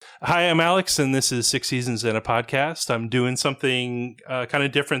Hi, I'm Alex, and this is 6 Seasons and a Podcast. I'm doing something kind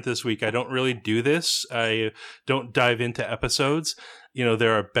of different this week. I don't really do this. I don't dive into episodes. You know,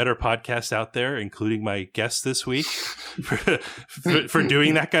 there are better podcasts out there, including my guest this week, for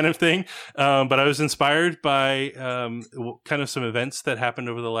doing that kind of thing. But I was inspired by kind of some events that happened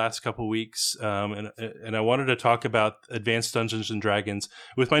over the last couple weeks, and I wanted to talk about Advanced Dungeons and Dragons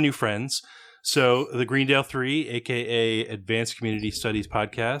with my new friends. So the Greendale 3, aka Advanced Community Studies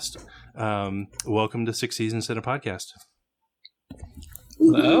Podcast. Welcome to 6 Seasons and a Podcast.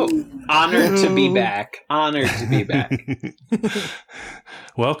 Hello. Honored to be back.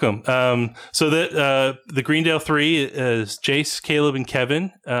 Welcome. So the Greendale 3 is Jace, Caleb, and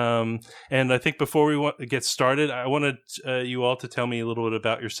Kevin. And I think before we get started, I wanted you all to tell me a little bit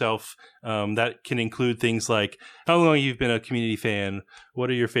about yourself. That can include things like how long you've been a community fan, what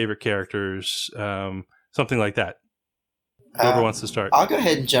are your favorite characters, something like that. Whoever wants to start. I'll go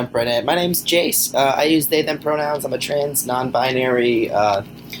ahead and jump right in. My name's Jace. I use they, them pronouns. I'm a trans, non-binary, a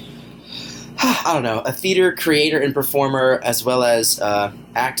theater creator and performer, as well as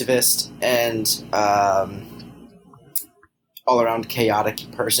activist and all-around chaotic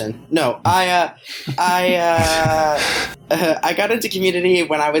person. No, I got into community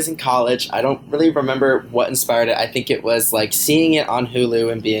when I was in college. I don't really remember what inspired it. I think it was like seeing it on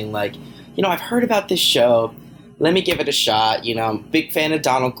Hulu and being like, I've heard about this show. Let me give it a shot. I'm a big fan of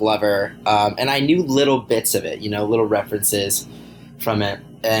Donald Glover, and I knew little bits of it, little references from it.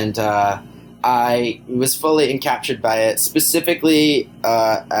 And I was fully encaptured by it, specifically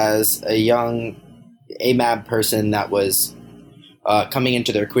as a young AMAB person that was coming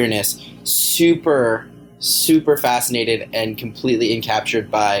into their queerness, super, super fascinated and completely encaptured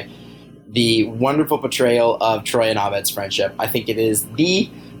by the wonderful portrayal of Troy and Abed's friendship. I think it is the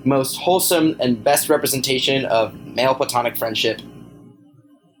most wholesome and best representation of male platonic friendship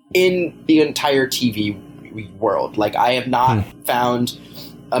in the entire TV world. Like, I have not found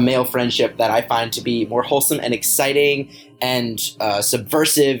a male friendship that I find to be more wholesome and exciting and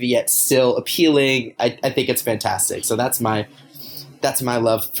subversive yet still appealing. I think it's fantastic. So that's my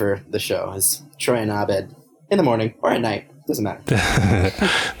love for the show, is Troy and Abed in the morning or at night. Doesn't matter.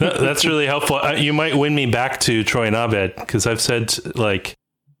 That's really helpful. You might win me back to Troy and Abed, because I've said, like,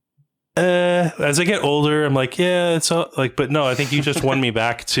 as I get older, I'm like, yeah, it's all like, but no, I think you just won me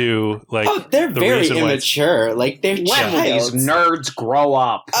back to, like, they're very immature. Like, they're when will these nerds grow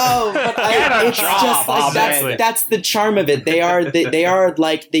up? Oh, but it's just like that's the charm of it. They are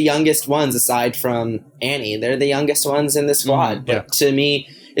like the youngest ones aside from Annie. They're the youngest ones in the squad. But to me,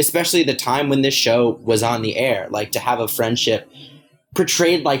 especially the time when this show was on the air, like, to have a friendship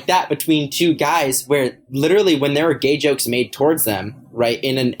portrayed like that between two guys, where literally when there were gay jokes made towards them, right,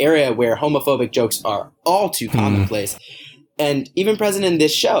 in an area where homophobic jokes are all too commonplace, and even present in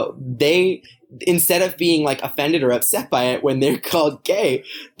this show, they, instead of being like offended or upset by it when they're called gay,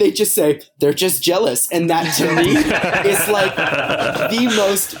 they just say they're just jealous. And that, to me, is like the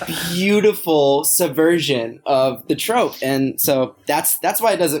most beautiful subversion of the trope. And so that's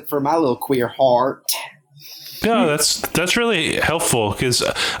why it does it for my little queer heart. No, that's really helpful, because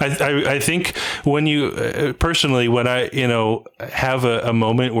I think when you personally, when I have a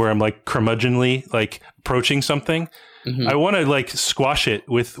moment where I'm like curmudgeonly, like approaching something, I want to like squash it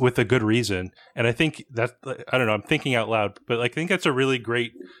with a good reason. And I think that, I don't know, I'm thinking out loud, but like, I think that's a really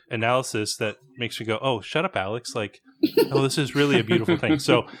great analysis that makes me go, oh, shut up, Alex. Like, oh, this is really a beautiful thing.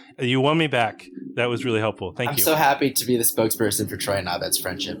 So you won me back. That was really helpful. Thank you. I'm so happy to be the spokesperson for Troy and Abed's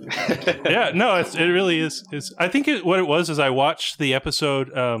friendship. Yeah, no, it really is. I think what it was is I watched the episode,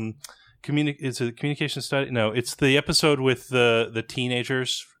 it's a communication study. No, it's the episode with the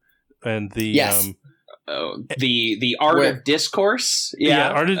teenagers and the, the art of discourse.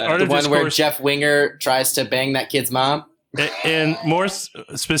 Art of the discourse. One where Jeff Winger tries to bang that kid's mom. And more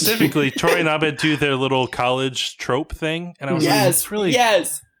specifically, Troy and Abed do their little college trope thing, and I was like, it's really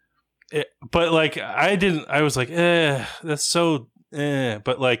but like, I was like, that's so.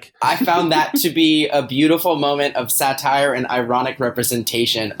 But like, I found that to be a beautiful moment of satire and ironic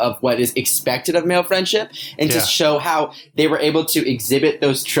representation of what is expected of male friendship, and to show how they were able to exhibit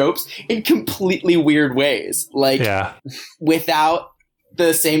those tropes in completely weird ways, like without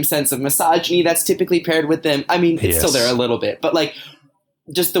the same sense of misogyny that's typically paired with them. I mean, it's still there a little bit, but like,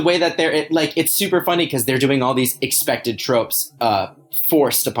 just the way that it's super funny because they're doing all these expected tropes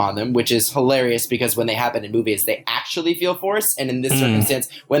forced upon them, which is hilarious, because when they happen in movies, they actually feel forced. And in this circumstance,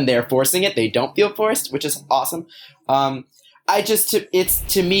 when they're forcing it, they don't feel forced, which is awesome. To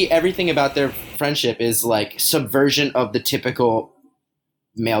me, everything about their friendship is like subversion of the typical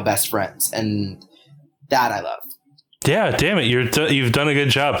male best friends. And that I love. Yeah, damn it! You've done a good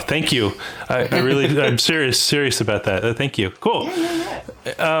job. Thank you. I'm serious about that. Thank you. Cool.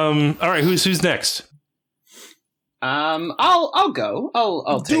 All right, who's next? I'll go.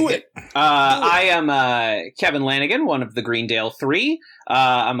 I'll take it. I am Kevin Lanigan, one of the Greendale Three.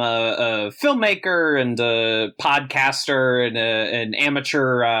 I'm a filmmaker and a podcaster and an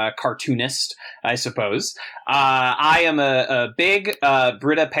amateur cartoonist, I suppose. I am a big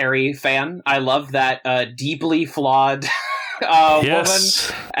Britta Perry fan. I love that deeply flawed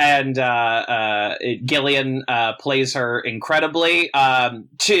yes. woman, and Gillian plays her incredibly.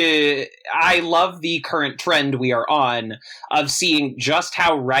 I love the current trend we are on of seeing just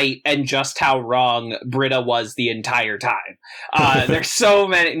how right and just how wrong Britta was the entire time. There's so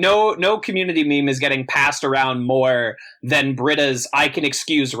many. No community meme is getting passed around more than Britta's "I can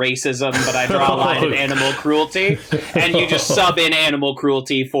excuse racism, but I draw a line at animal cruelty," and you just sub in animal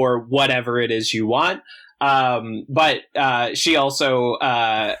cruelty for whatever it is you want. But she also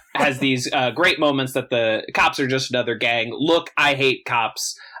has these great moments that the cops are just another gang. Look, I hate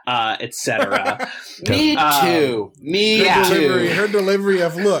cops, etc. Me too. Her delivery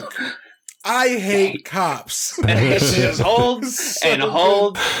of "Look, I hate cops." It just holds and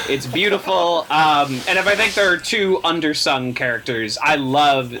holds. It's beautiful. And if I think there are two undersung characters, I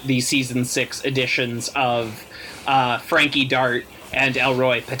love the season 6 editions of Frankie Dart and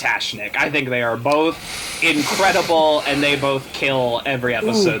Elroy Patashnik. I think they are both incredible, and they both kill every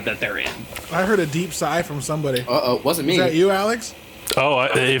episode that they're in. I heard a deep sigh from somebody. Wasn't me. Is that you, Alex? Oh,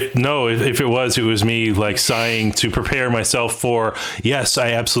 if it was me, like sighing to prepare myself for. Yes,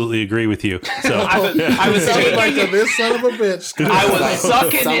 I absolutely agree with you. So I was taking, like this son of a bitch. I was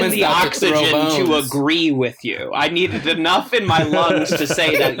sucking in the oxygen to agree with you. I needed enough in my lungs to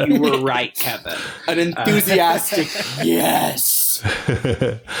say that you were right, Kevin. An enthusiastic yes.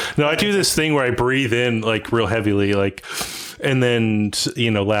 No, I do this thing where I breathe in like real heavily, like, and then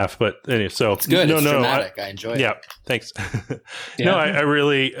laugh. But anyway, so it's good. It's dramatic. I enjoy it. Yeah, thanks. No,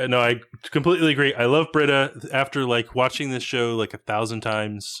 I completely agree. I love Britta. After like watching this show like 1,000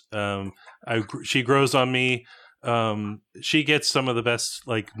 times, she grows on me. She gets some of the best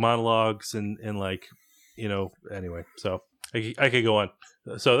like monologues and like anyway. So I could go on.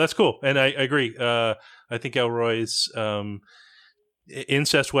 So that's cool, and I agree. I think Elroy's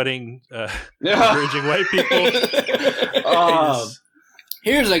incest wedding, encouraging white people.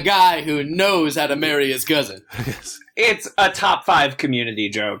 Here's a guy who knows how to marry his cousin. It's a top 5 community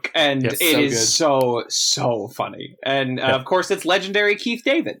joke, and yes, it is so funny. And of course, it's legendary Keith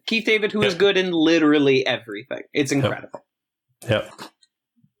David. Keith David, who is good in literally everything. It's incredible. Yep.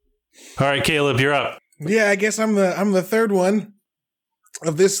 All right, Caleb, you're up. Yeah, I guess I'm the third one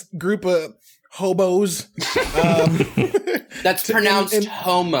of this group of hobos. That's pronounced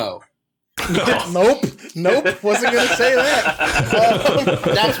homo. Nope. Wasn't gonna say that.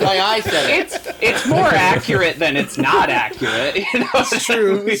 That's why I said it. It's more accurate than it's not accurate. It's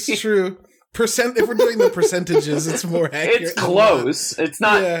true. It's true. If we're doing the percentages, it's more accurate. It's close. It's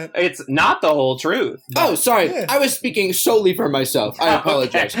not. Yeah. It's not the whole truth. Oh, sorry. Yeah. I was speaking solely for myself. I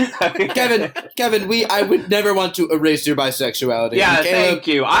apologize. Okay. Kevin. I would never want to erase your bisexuality. Yeah, Caleb, thank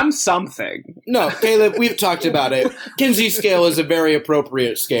you. I'm something. No, Caleb. We've talked about it. Kinsey's scale is a very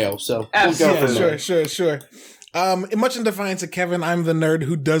appropriate scale. So we'll go from there. Sure. Much in defiance of Kevin, I'm the nerd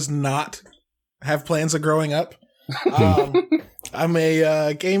who does not have plans of growing up. I'm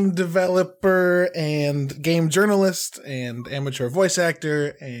a game developer and game journalist and amateur voice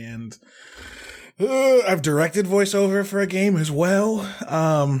actor, and I've directed voiceover for a game as well.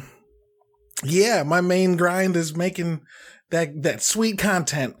 My main grind is making that sweet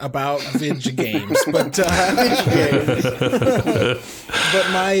content about video games, but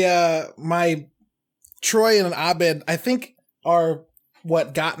my Troy and Abed, I think, are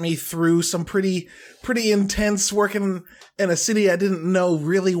what got me through some pretty intense working in a city I didn't know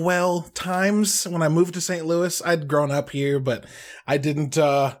really well times. When I moved to St. Louis, I'd grown up here, but I didn't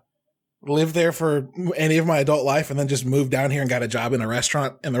live there for any of my adult life, and then just moved down here and got a job in a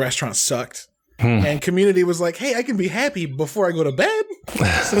restaurant, and the restaurant sucked. And community was like, hey, I can be happy before I go to bed,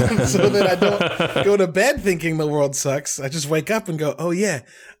 so that I don't go to bed thinking the world sucks. I just wake up and go, oh yeah.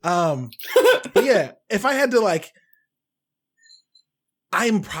 But yeah, if I had to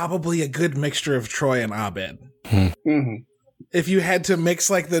I'm probably a good mixture of Troy and Abed. Mm-hmm. If you had to mix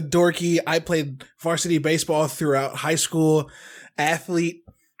the dorky, I played varsity baseball throughout high school athlete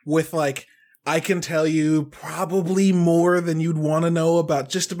with I can tell you probably more than you'd want to know about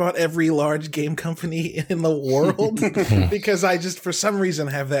just about every large game company in the world, because I just, for some reason,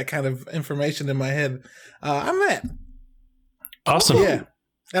 have that kind of information in my head. I'm that. Awesome. Yeah.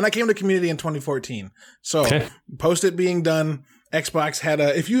 And I came to Community in 2014. So post it being done, Xbox had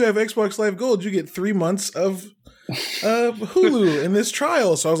if you have Xbox Live Gold, you get 3 months of Hulu in this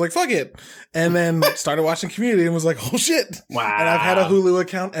trial. So I was like, fuck it. And then started watching Community and was like, oh shit. Wow. And I've had a Hulu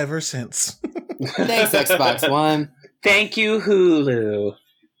account ever since. Thanks, Xbox One. Thank you, Hulu.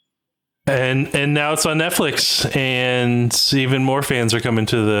 And now it's on Netflix, and even more fans are coming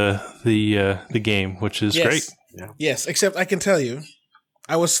to the game, which is great. Yeah. Yes, except I can tell you,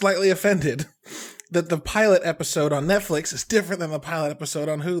 I was slightly offended that the pilot episode on Netflix is different than the pilot episode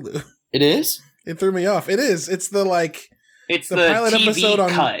on Hulu. It is? It threw me off. It is. It's the It's the the pilot TV episode on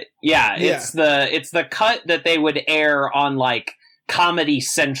cut. Yeah, it's the cut that they would air on like Comedy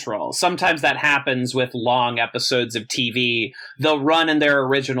Central. Sometimes that happens with long episodes of TV. They'll run in their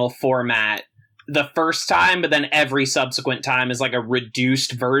original format the first time, but then every subsequent time is like a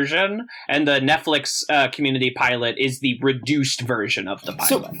reduced version. And the Netflix Community pilot is the reduced version of the pilot.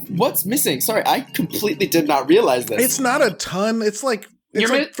 So what's missing? Sorry, I completely did not realize this. It's not a ton. It's like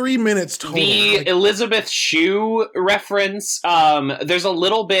 3 minutes total. The Elizabeth Shue reference, there's a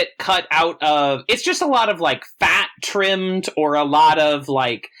little bit cut out of, it's just a lot of like fat trimmed or a lot of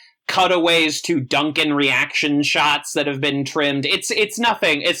like cutaways to Duncan reaction shots that have been trimmed. It's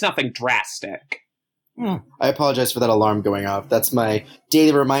nothing drastic. I apologize for that alarm going off. That's my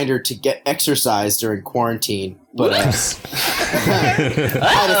daily reminder to get exercise during quarantine. But I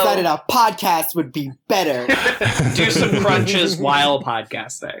decided a podcast would be better. Do some crunches while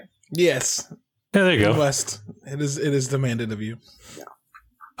podcasting. Yes. Yeah, there you go. You must. It is demanded of you.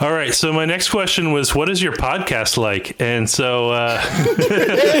 All right. So my next question was, what is your podcast like? And so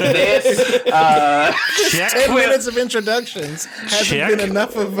this 10 minutes of introductions hasn't been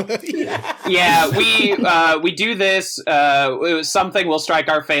enough of. Yeah, we do this. Something will strike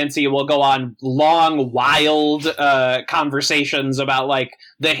our fancy. We'll go on long, wild conversations about like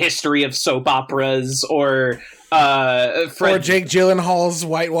the history of soap operas or Jake Gyllenhaal's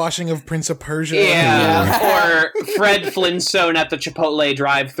whitewashing of Prince of Persia. Yeah. Or Fred Flintstone at the Chipotle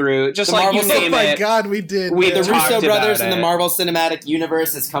drive-thru. Just The like Marvel you name it. Oh my God, we did. We The talked Russo brothers about in the it. Marvel Cinematic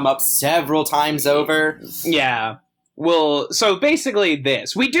Universe has come up several times over. Yeah. So basically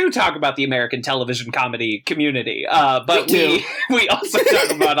this. We do talk about the American television comedy community, but we also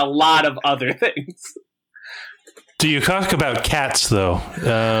talk about a lot of other things. do you talk about cats though?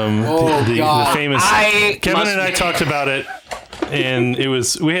 God. The famous Kevin and I be- talked about it, and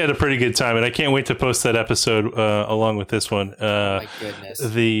we had a pretty good time, and I can't wait to post that episode along with this one. My goodness.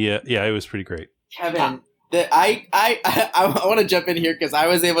 It was pretty great. Kevin, I want to jump in here because I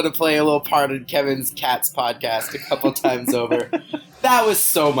was able to play a little part in Kevin's Cats podcast a couple times over. That was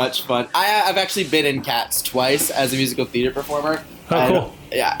so much fun. I've actually been in Cats twice as a musical theater performer. Oh, cool.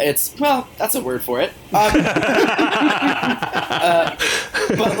 Yeah, that's a word for it. But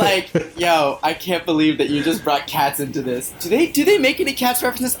like, yo, I can't believe that you just brought Cats into this. Do they make any Cats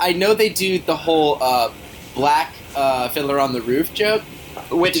references? I know they do the whole black Fiddler on the Roof joke.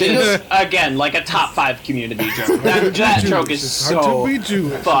 Which is, again, like a top 5 community joke. That joke is so hard to be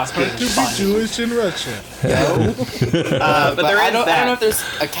Jewish. fucking Hard to funny. be Jewish in Russia. But there I is don't that. know if there's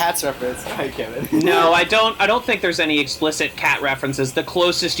a Cats reference. Hi, Kevin. No, I don't think there's any explicit cat references. The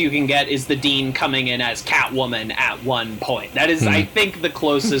closest you can get is the Dean coming in as Catwoman at one point. That is, I think, the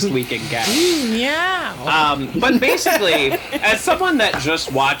closest we can get. But basically, as someone that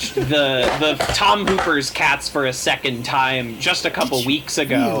just watched the Tom Hooper's Cats for a second time just a couple weeks ago,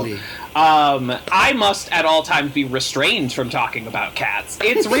 Really? I must at all times be restrained from talking about cats.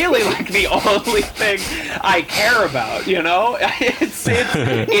 It's really like the only thing I care about, you know? It's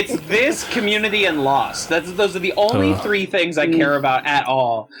this, Community, and Lost. Those are the only 3 things I care about at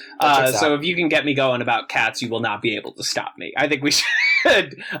all. So if you can get me going about cats, you will not be able to stop me. I think we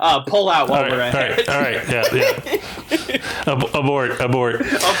should pull out while we're ahead. All right. Yeah. Abort.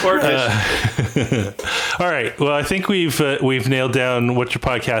 All right. Well, I think we've nailed down what your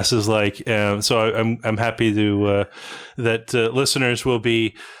podcast is like. So I'm happy to that listeners will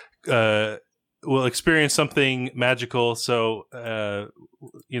experience something magical. So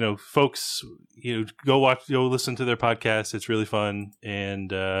folks, go listen to their podcast. It's really fun,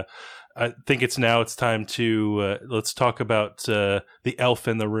 and I think it's time to let's talk about the elf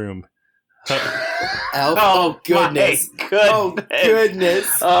in the room. Elf? Oh, goodness. Oh, goodness.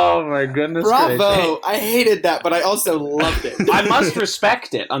 Oh, my goodness. Bravo. I hated that, but I also loved it. I must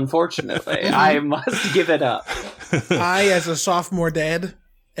respect it, unfortunately. I must give it up. I, as a sophomore dad,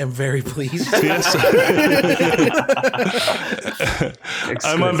 am very pleased. Yes.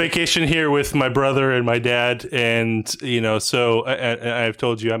 I'm on vacation here with my brother and my dad, and so I've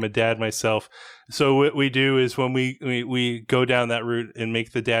told you I'm a dad myself. So what we do is when we go down that route and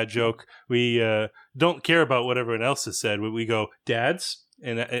make the dad joke, we don't care about what everyone else has said. We go, dads,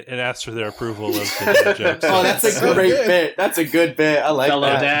 and ask for their approval of the dad joke. Oh, that's a great bit. That's a good bit. I like Fellow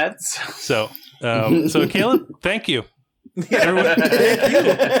that. dads. So Caleb, thank you. Yeah, thank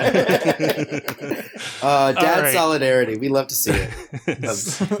you. Dad right. solidarity. We love to see it.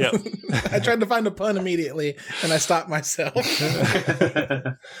 Yep. I tried to find a pun immediately, and I stopped myself.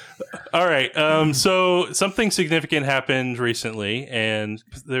 All right. So something significant happened recently, and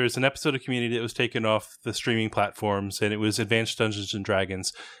there's an episode of Community that was taken off the streaming platforms, and it was Advanced Dungeons and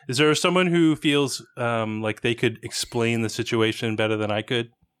Dragons. Is there someone who feels like they could explain the situation better than I could?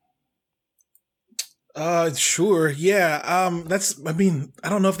 Sure. Yeah. I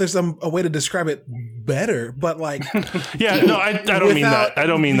don't know if there's a way to describe it better, but like, Yeah, no, I don't mean that. I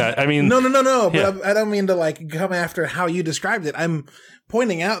don't mean that. I mean, no. Yeah. But I don't mean to like come after how you described it. I'm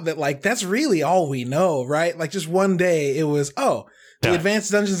pointing out that like, that's really all we know, right? Like just one day it was, the Yeah.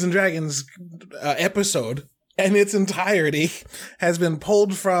 Advanced Dungeons and Dragons episode in its entirety has been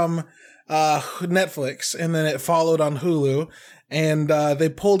pulled from Netflix, and then it followed on Hulu, and they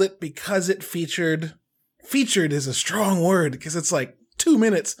pulled it because it featured is a strong word because it's like 2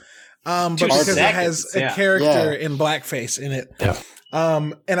 minutes, but because it has a character in blackface in it. Yeah.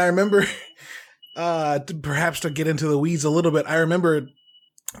 And I remember, perhaps to get into the weeds a little bit, I remember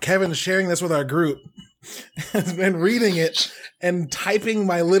Kevin sharing this with our group and reading it and typing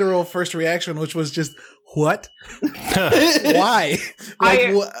my literal first reaction, which was just, what? Why?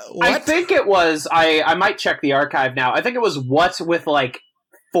 Like, what? I think it was, I might check the archive now. I think it was what with like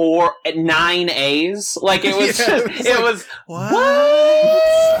 9 A's. Like it was what?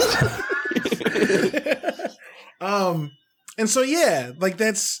 And so yeah, like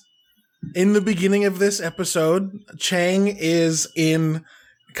that's in the beginning of this episode, Chang is in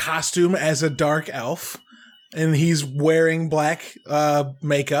costume as a dark elf, and he's wearing black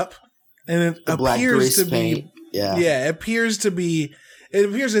makeup, and it appears to be it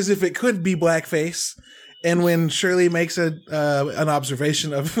appears as if it could be blackface. And when Shirley makes an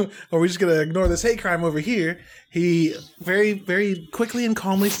observation of, are we just going to ignore this hate crime over here? He very, very quickly and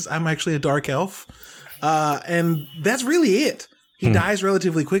calmly says, I'm actually a dark elf. And that's really it. He dies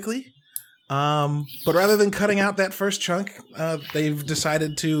relatively quickly. But rather than cutting out that first chunk, they've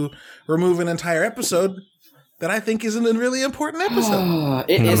decided to remove an entire episode that I think isn't a really important episode.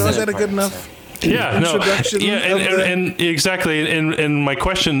 Is that a good enough? Yeah, introduction. No, yeah, and exactly. And my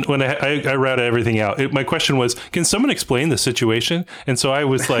question when I read everything out, my question was, can someone explain the situation? And so I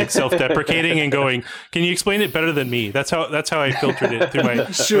was like self-deprecating and going, can you explain it better than me? That's how I filtered it through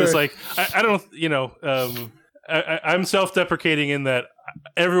my. Sure. It was like I don't, I'm self-deprecating in that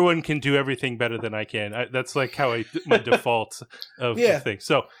everyone can do everything better than I can. That's like how my default of things.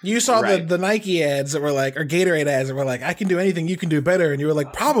 So you saw the Nike ads that were like, or Gatorade ads that were like, I can do anything, you can do better, and you were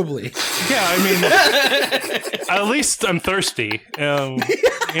like, probably. Yeah, I mean, at least I'm thirsty,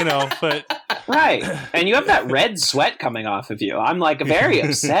 but right. And you have that red sweat coming off of you. I'm like very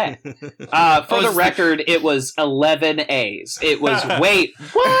upset. For the record, it was 11 A's. It was what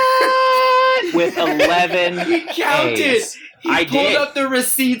with 11 He counted. A's. He pulled up the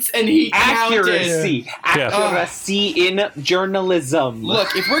receipts and he accuracy. counted. Accuracy in journalism.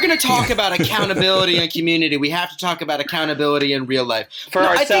 Look, if we're going to talk about accountability and community, we have to talk about accountability in real life. For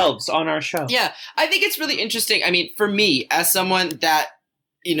ourselves on our show. Yeah, I think it's really interesting. I mean, for me, as someone that,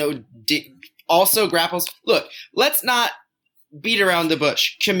 also grapples... Look, let's not beat around the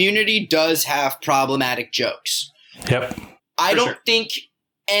bush. Community does have problematic jokes. Yep. I don't think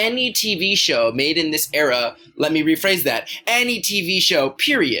any TV show made in this era, let me rephrase that, any TV show,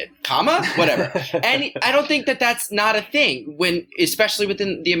 period, comma, whatever. I don't think that that's not a thing especially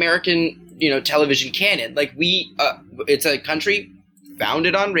within the American, television canon. Like it's a country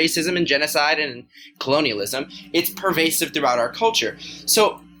founded on racism and genocide and colonialism. It's pervasive throughout our culture.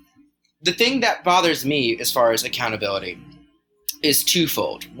 So the thing that bothers me as far as accountability is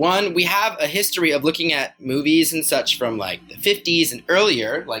twofold. One, we have a history of looking at movies and such from like the 50s and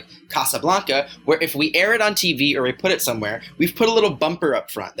earlier, like Casablanca, where if we air it on TV or we put it somewhere, we've put a little bumper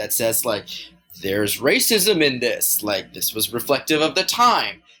up front that says like, there's racism in this, like this was reflective of the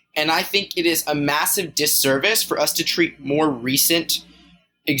time. And I think it is a massive disservice for us to treat more recent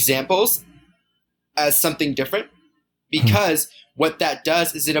examples as something different, because what that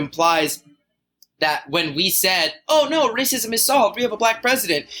does is it implies that when we said, oh no, racism is solved, we have a black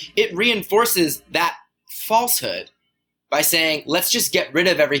president, it reinforces that falsehood by saying, let's just get rid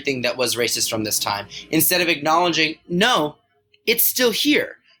of everything that was racist from this time, instead of acknowledging, no, it's still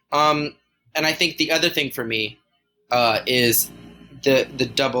here. And I think the other thing for me is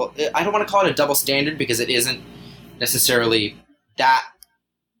the double. I don't want to call it a double standard because it isn't necessarily that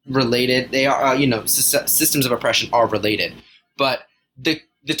related. They are, systems of oppression are related, but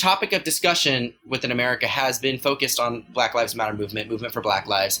the topic of discussion within America has been focused on Black Lives Matter movement for Black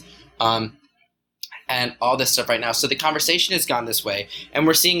lives, and all this stuff right now. So the conversation has gone this way, and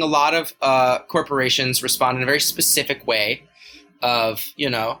we're seeing a lot of corporations respond in a very specific way of,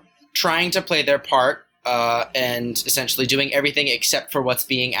 trying to play their part and essentially doing everything except for what's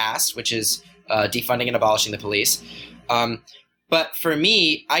being asked, which is defunding and abolishing the police. But for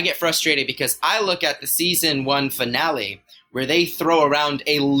me, I get frustrated because I look at the season 1 finale where they throw around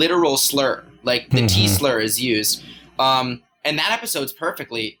a literal slur, like the T slur is used. And that episode's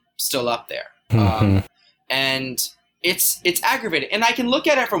perfectly still up there. And it's aggravating. And I can look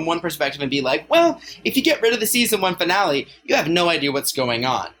at it from one perspective and be like, well, if you get rid of the season 1 finale, you have no idea what's going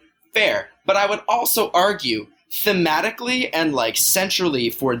on. Fair. But I would also argue thematically and like centrally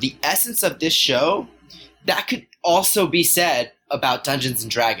for the essence of this show, that could also be said about Dungeons and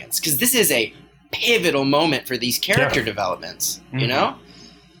Dragons. Because this is a pivotal moment for these character developments,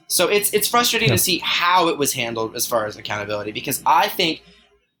 So it's frustrating to see how it was handled as far as accountability, because I think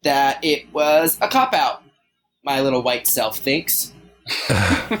that it was a cop-out, my little white self thinks.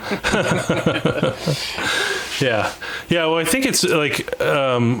 Yeah. Well, I think it's like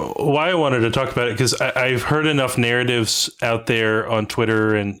why I wanted to talk about it, because I've heard enough narratives out there on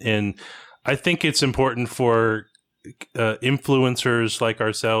Twitter, and I think it's important for influencers like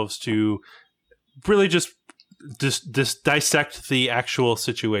ourselves to really just dissect the actual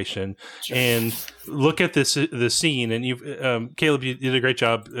situation and look at the scene. And you've Caleb, you did a great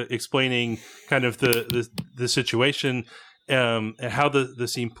job explaining kind of the situation and how the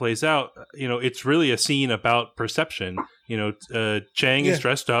scene plays out. It's really a scene about perception. Chang is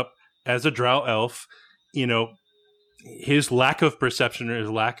dressed up as a drow elf. His lack of perception or his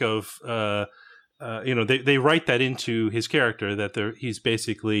lack of they write that into his character, that he's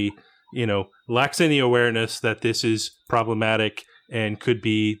basically lacks any awareness that this is problematic and could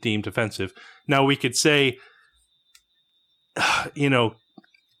be deemed offensive. Now we could say,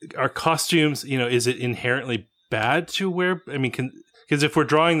 our costumes, is it inherently bad to wear? I mean, because if we're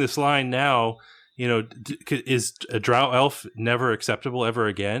drawing this line now, is a drow elf never acceptable ever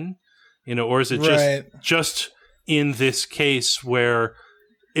again? Or is it just in this case where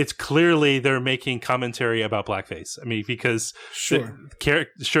it's clearly they're making commentary about blackface? I mean, because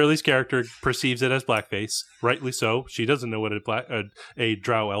Shirley's character perceives it as blackface, rightly so. She doesn't know what a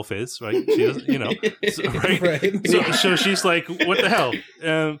drow elf is, right? She doesn't, right? So she's like, "What the hell?"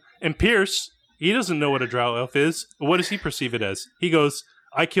 And Pierce, he doesn't know what a drow elf is. What does he perceive it as? He goes,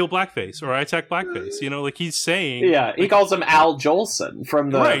 "I kill blackface," or "I attack blackface." Like he's saying, he calls him Al Jolson from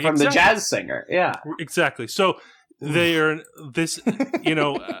the jazz singer. Yeah, exactly. So. They are this, which we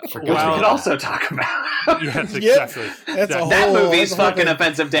could also talk about. Yes, exactly. That movie's fucking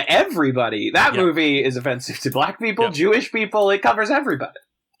offensive to everybody. That movie is offensive to black people, Jewish people. It covers everybody.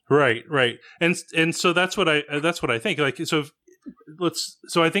 Right. And so that's what I think. Like, so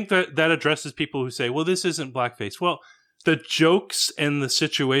I think that addresses people who say, well, this isn't blackface. Well, the jokes and the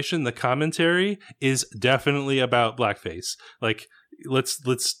situation, the commentary is definitely about blackface. Like,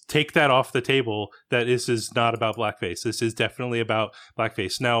 let's take that off the table, that this is not about blackface. This is definitely about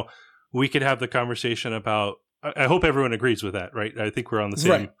blackface. Now, we could have the conversation about, I hope everyone agrees with that, right? I think we're on the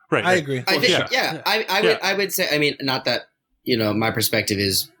same. Right. I agree. I think, I would say, I mean, not that, my perspective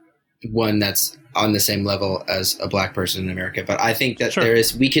is one that's on the same level as a black person in America, but I think that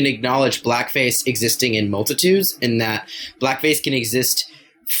we can acknowledge blackface existing in multitudes, in that blackface can exist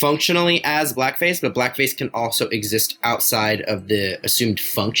functionally as blackface, but blackface can also exist outside of the assumed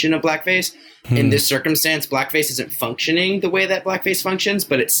function of blackface. In this circumstance, blackface isn't functioning the way that blackface functions,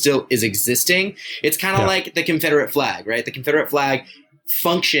 but it still is existing. It's kind of like the Confederate flag, right? The Confederate flag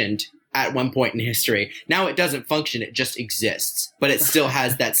functioned at one point in history. Now it doesn't function, it just exists, but it still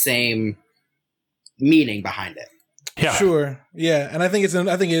has that same meaning behind it. Yeah. Sure. Yeah. And I think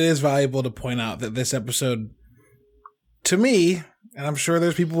it is valuable to point out that this episode, to me, and I'm sure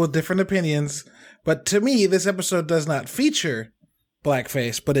there's people with different opinions, but to me, this episode does not feature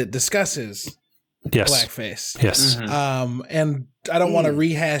blackface, but it discusses blackface. Yes. And I don't want to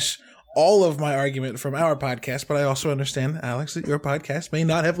rehash all of my argument from our podcast, but I also understand, Alex, that your podcast may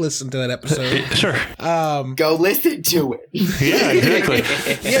not have listened to that episode. Sure. Go listen to it. Yeah, exactly.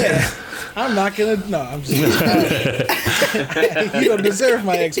 Yeah. I'm not going to. No, I'm just. You don't deserve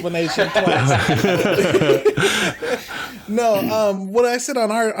my explanation twice. No, what I said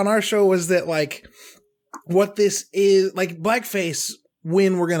on our show was that, like, what this is, like, blackface,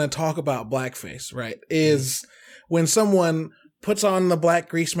 when we're going to talk about blackface, right, is when someone puts on the black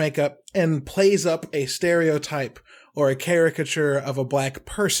grease makeup and plays up a stereotype or a caricature of a black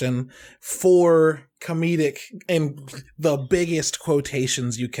person for comedic, in the biggest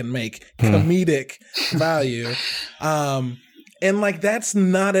quotations you can make, comedic value. And like, that's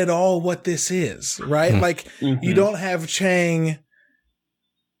not at all what this is, right? Like, you don't have Chang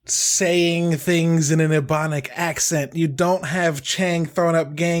saying things in an Ebonic accent. You don't have Chang throwing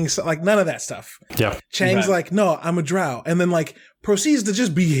up gangs, like none of that stuff. Yeah. Chang's like, no, I'm a drow. And then like proceeds to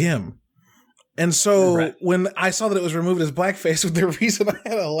just be him. And so when I saw that it was removed as blackface, with the reason I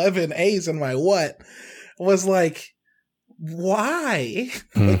had 11 A's in my was like, why?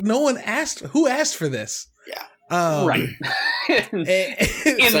 Like, no one asked. Who asked for this? Right. In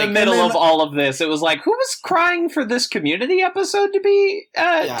the middle of all of this, it was like, who was crying for this Community episode to be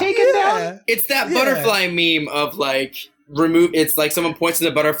taken down? It's that butterfly meme of like, remove. It's like someone points to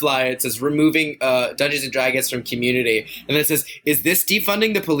the butterfly. It says removing Dungeons and Dragons from Community, and then it says, "Is this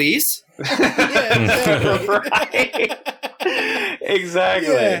defunding the police?" Right.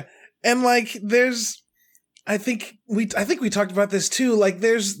 Exactly. Yeah. And like, I think we talked about this too. Like,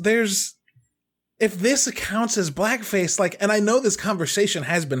 there's. If this counts as blackface, like, and I know this conversation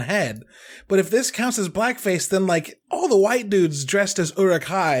has been had, but if this counts as blackface, then like all the white dudes dressed as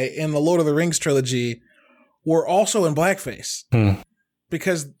Uruk-hai in the Lord of the Rings trilogy were also in blackface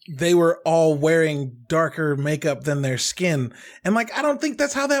because they were all wearing darker makeup than their skin. And like, I don't think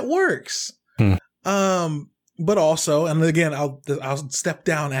that's how that works. But also, and again, I'll step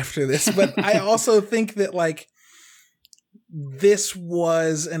down after this, but I also think that like, this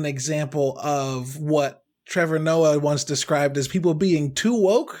was an example of what Trevor Noah once described as people being too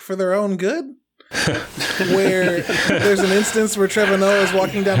woke for their own good. Where there's an instance where Trevor Noah is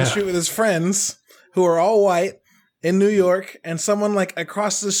walking down the street with his friends who are all white in New York, and someone like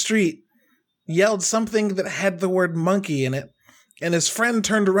across the street yelled something that had the word monkey in it. And his friend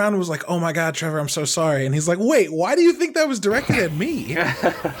turned around and was like, "Oh my God, Trevor, I'm so sorry." And he's like, "Wait, why do you think that was directed at me?"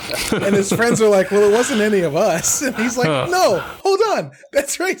 And his friends are like, "Well, it wasn't any of us." And he's like, "No, hold on.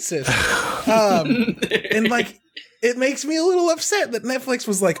 That's racist." And like, it makes me a little upset that Netflix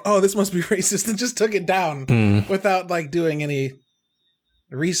was like, "Oh, this must be racist," and just took it down without like doing any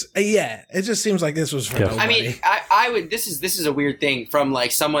yeah, it just seems like this was for nobody. I mean, I would. This is a weird thing from like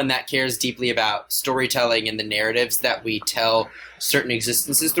someone that cares deeply about storytelling and the narratives that we tell certain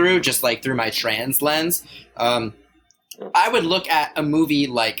existences through, just like through my trans lens. I would look at a movie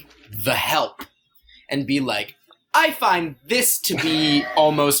like The Help and be like, I find this to be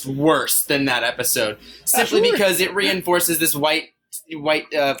almost worse than that episode, simply because it reinforces this white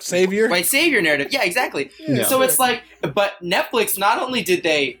savior narrative. Yeah, exactly. Yeah. So it's like, but Netflix, not only did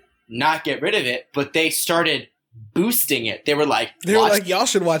they not get rid of it, but they started boosting it. They were like, y'all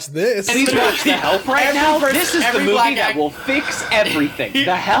should watch this. And he's watch The Help right now. This is the movie that will fix everything.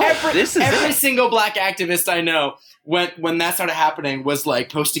 The Help. Every single black activist I know, when that started happening, was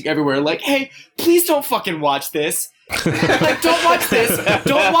like posting everywhere, like, "Hey, please don't fucking watch this." Like, don't watch this.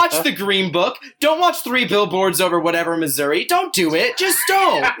 Don't watch The Green Book. Don't watch 3 Billboards Over whatever, Missouri. Don't do it. Just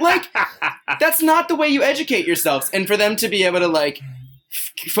don't. Like, that's not the way you educate yourselves. And for them to be able to, like,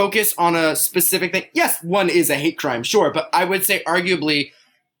 focus on a specific thing. Yes, one is a hate crime, sure. But I would say, arguably,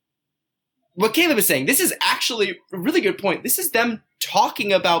 what Caleb is saying, this is actually a really good point. This is them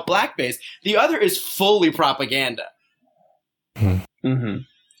talking about blackface. The other is fully propaganda. Mm-hmm.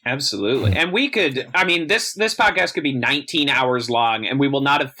 Absolutely. And we could, I mean, this podcast could be 19 hours long, and we will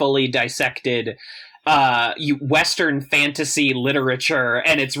not have fully dissected Western fantasy literature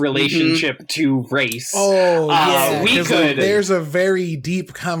and its relationship to race. Oh, yeah. We could. There's a very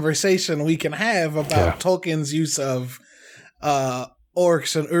deep conversation we can have about Tolkien's use of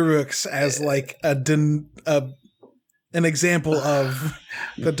orcs and uruks as like an example of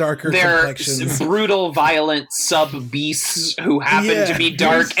the darker complexions. They're brutal, violent sub-beasts who happen to be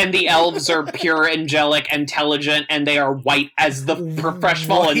dark, and the elves are pure, angelic, intelligent, and they are white as the fresh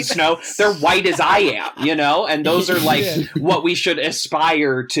fallen snow. They're white as I am, you know? And those are like what we should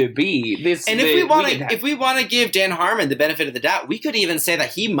aspire to be. If we want to give Dan Harmon the benefit of the doubt, we could even say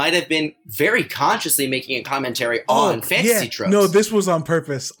that he might have been very consciously making a commentary on fantasy tropes. No, this was on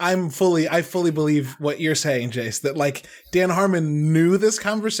purpose. I fully believe what you're saying, Jace, that like Dan Harmon knew this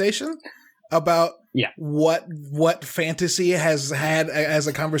conversation about what fantasy has had as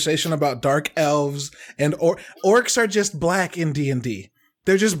a conversation about dark elves and orcs are just black in D&D.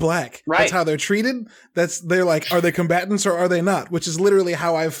 They're just black. Right. That's how they're treated. They're like, are they combatants or are they not? Which is literally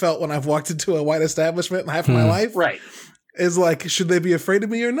how I've felt when I've walked into a white establishment in half of my life. Right. Is like, should they be afraid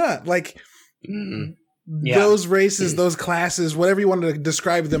of me or not? Like, those races, those classes, whatever you want to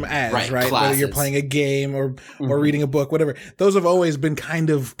describe them as, right? Whether you're playing a game or reading a book, whatever, those have always been kind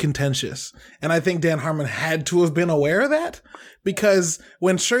of contentious. And I think Dan Harmon had to have been aware of that, because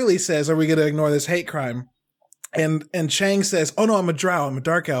when Shirley says, are we going to ignore this hate crime? And Chang says, oh no, I'm a drow, I'm a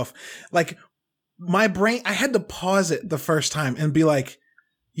dark elf. Like, my brain, I had to pause it the first time and be like,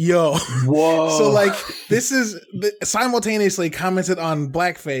 yo. Whoa. So like, this is simultaneously commented on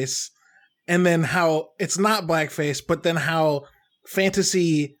blackface, and then how it's not blackface, but then how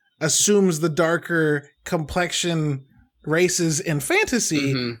fantasy assumes the darker complexion races in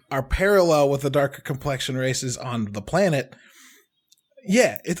fantasy are parallel with the darker complexion races on the planet.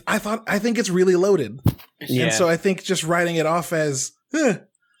 Yeah, I think it's really loaded. Yeah. And so I think just writing it off as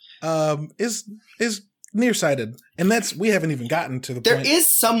is nearsighted. And we haven't even gotten to the point. There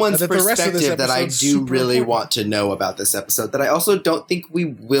is someone's perspective that I do really want to know about this episode that I also don't think we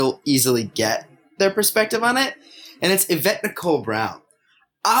will easily get their perspective on it. And it's Yvette Nicole Brown.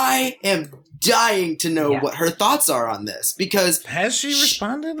 I am dying to know what her thoughts are on this, because has she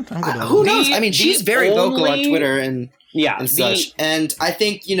responded? Who knows? I mean, she's very vocal on Twitter and such. And I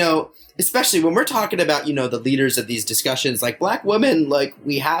think, especially when we're talking about, the leaders of these discussions, like Black women, like,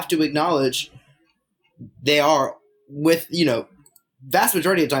 we have to acknowledge they are, with, vast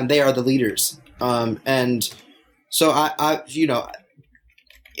majority of the time, they are the leaders. And so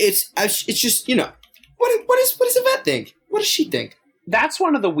it's just, what does Yvette think? What does she think? That's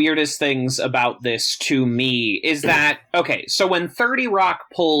one of the weirdest things about this to me, is that, okay, so when 30 Rock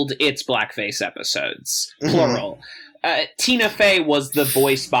pulled its blackface episodes, plural, Tina Fey was the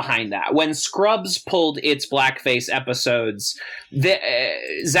voice behind that. When Scrubs pulled its blackface episodes,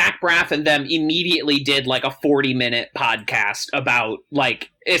 Zach Braff and them immediately did like a 40-minute podcast about, like,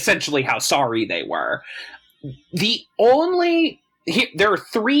 essentially how sorry they were. There are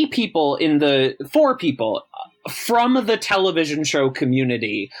 4 people from the television show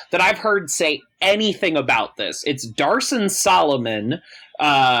community that I've heard say anything about this. It's Darson Solomon,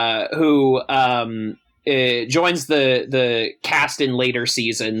 who joins the cast in later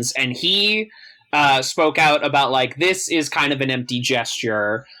seasons, and he spoke out about, like, this is kind of an empty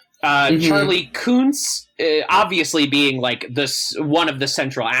gesture. Charlie Kuntz, obviously being, like, one of the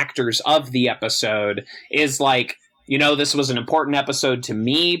central actors of the episode, is like, this was an important episode to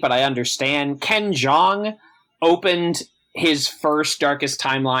me, but I understand. Ken Jeong opened his first Darkest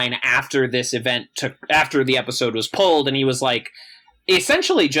Timeline after this event after the episode was pulled, and he was like,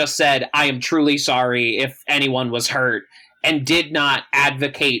 essentially just said, I am truly sorry if anyone was hurt, and did not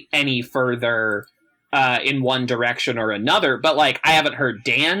advocate any further in one direction or another. But, like, I haven't heard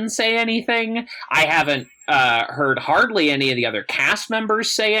Dan say anything. I haven't heard hardly any of the other cast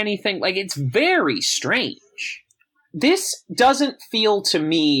members say anything. Like, it's very strange. This doesn't feel to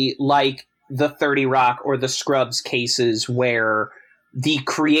me like the 30 Rock or the Scrubs cases where the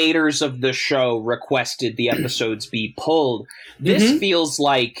creators of the show requested the episodes be pulled. This feels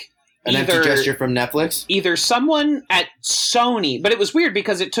like an empty gesture from Netflix. Either someone at Sony, but it was weird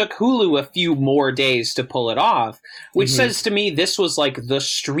because it took Hulu a few more days to pull it off, which says to me this was like the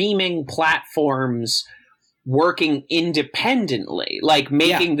streaming platforms working independently, like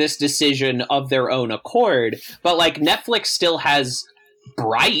making this decision of their own accord. But, like, Netflix still has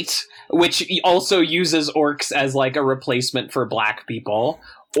Bright, which also uses orcs as, like, a replacement for Black people.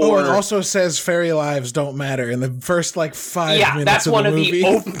 It also says fairy lives don't matter in the first, like, 5 minutes that's of one the of movie.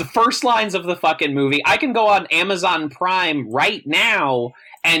 the first lines of the fucking movie. I can go on Amazon Prime right now,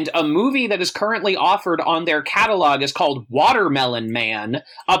 and a movie that is currently offered on their catalog is called Watermelon Man,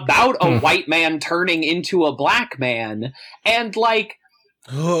 about a white man turning into a black man. And, like,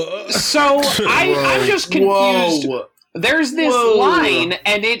 so I'm just confused. Whoa. There's this line,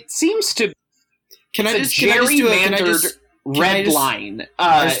 and it seems to gerrymandered red line. Go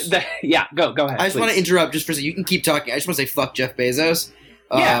ahead. I just want to interrupt just for a second. You can keep talking. I just want to say fuck Jeff Bezos.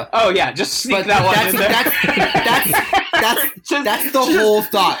 Just sneak that one in there. That's the whole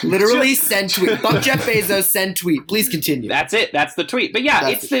thought. Literally, send tweet. Fuck Jeff Bezos, send tweet. Please continue. That's it. That's the tweet. But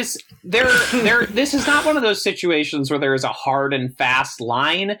yeah, this is not one of those situations where there is a hard and fast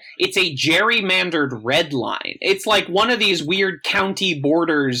line. It's a gerrymandered red line. It's like one of these weird county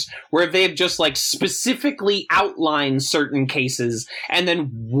borders where they've just, like, specifically outlined certain cases and then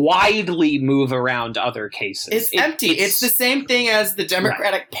widely move around other cases. It's empty. It's the same thing as the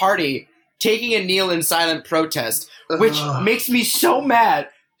Democratic Party taking a kneel in silent protest, which makes me so mad,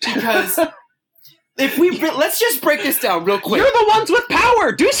 because let's just break this down real quick. You're the ones with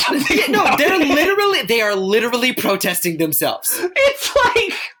power. Do something. They are literally protesting themselves. It's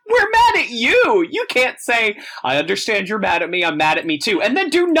like, We're mad at you. You can't say, I understand you're mad at me, I'm mad at me too, and then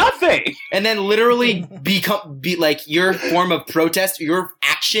do nothing. And then literally be like your form of protest, your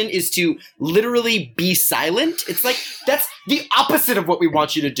action is to literally be silent. It's like, that's the opposite of what we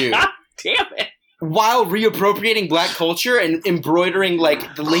want you to do. God damn it. While reappropriating black culture and embroidering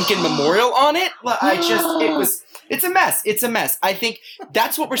like the Lincoln Memorial on it. It's a mess. It's a mess. I think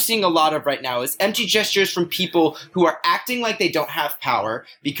that's what we're seeing a lot of right now is empty gestures from people who are acting like they don't have power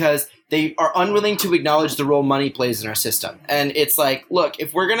because they are unwilling to acknowledge the role money plays in our system. And it's like, look,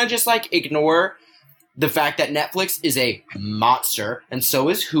 if we're going to just like ignore the fact that Netflix is a monster and so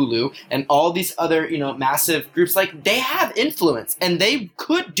is Hulu and all these other, massive groups, like they have influence and they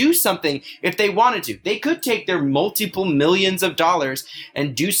could do something if they wanted to. They could take their multiple millions of dollars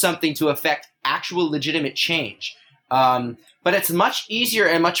and do something to affect actual legitimate change. But it's much easier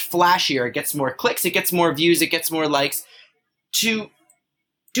and much flashier. It gets more clicks, it gets more views, it gets more likes to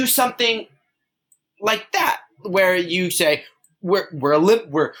do something like that, where you say, we're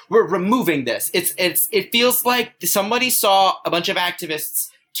removing this. It feels like somebody saw a bunch of activists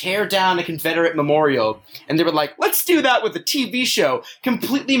tear down a Confederate memorial, and they were like, let's do that with a TV show,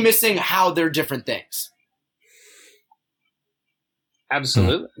 completely missing how they're different things.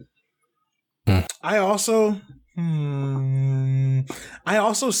 Absolutely. I also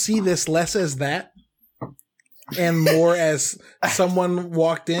see this less as that and more as someone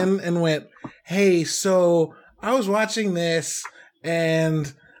walked in and went, hey, so I was watching this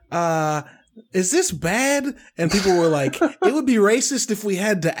and is this bad? And people were like, it would be racist if we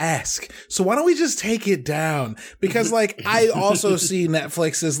had to ask. So why don't we just take it down? Because like I also see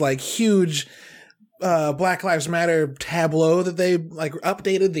Netflix as like huge Black Lives Matter tableau that they like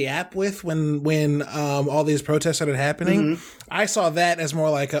updated the app with when all these protests started happening. Mm-hmm. I saw that as more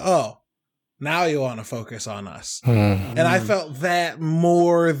like now you want to focus on us. Mm-hmm. And I felt that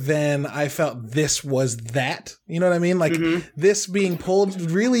more than I felt this was that. You know what I mean? Like this being pulled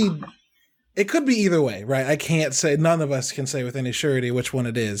really, it could be either way, right? I can't say, none of us can say with any surety which one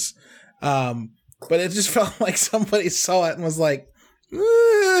it is. But it just felt like somebody saw it and was like,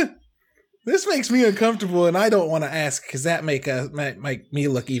 this makes me uncomfortable, and I don't want to ask because that make me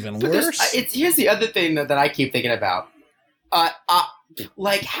look even worse. Here's the other thing that I keep thinking about.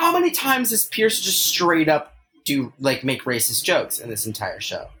 Like, how many times does Pierce just straight up make racist jokes in this entire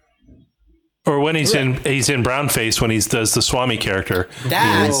show? Or when he's in brownface when he does the Swami character.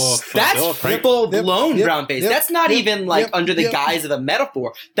 That's full blown brownface. That's not even under the guise of a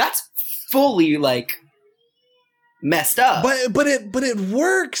metaphor. That's fully messed up. But it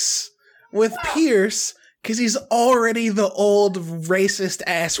works with Pierce because he's already the old racist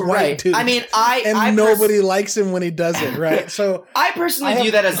ass white dude. I mean, nobody likes him when he does it, right? So I personally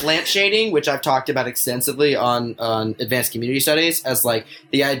view that as lampshading, which I've talked about extensively on Advanced Community Studies, as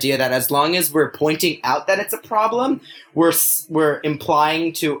the idea that as long as we're pointing out that it's a problem, we're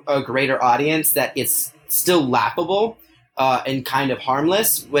implying to a greater audience that it's still laughable and kind of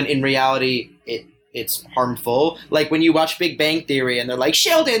harmless, when in reality it's harmful. Like when you watch Big Bang Theory and they're like,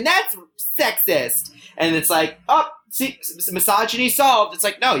 Sheldon, that's sexist. And it's like, see, misogyny solved. It's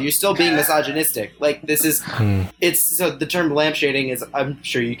like, no, you're still being misogynistic. Like, this is, so the term lampshading is, I'm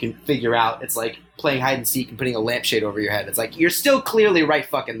sure you can figure out, it's like playing hide and seek and putting a lampshade over your head. It's like, you're still clearly right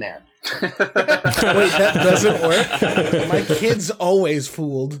fucking there. Wait, that doesn't work? My kid's always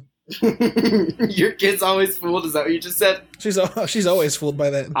fooled. Your kid's always fooled? Is that what you just said? She's always fooled by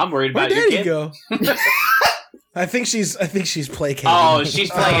that. I'm worried about your kid. Go. I think she's placating. Oh, she's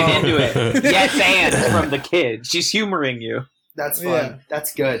playing into it. Yes, and from the kid. She's humoring you. That's fun. Yeah.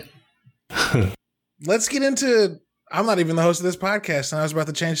 That's good. Let's get into... I'm not even the host of this podcast, and I was about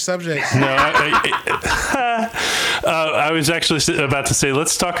to change subjects. No, I was actually about to say,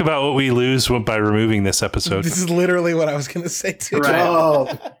 let's talk about what we lose by removing this episode. This is literally what I was going to say, too. Right.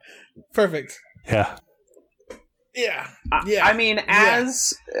 Oh. Perfect. Yeah. Yeah. I mean,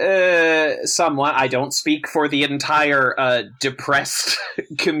 as someone, I don't speak for the entire depressed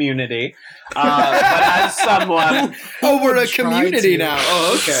community, but as someone... Oh, we're a community now.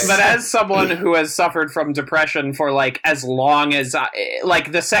 Oh, okay. But as someone who has suffered from depression for, as long as...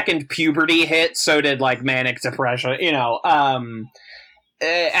 the second puberty hit, so did, manic depression,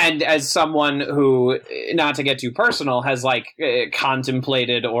 and as someone who, not to get too personal, has,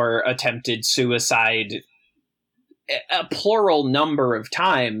 contemplated or attempted suicide a plural number of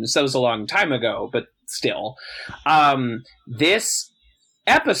times. That was a long time ago, but still. This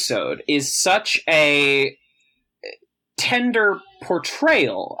episode is such a tender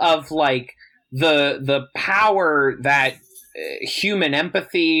portrayal of the power that human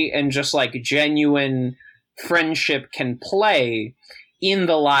empathy and just genuine friendship can play in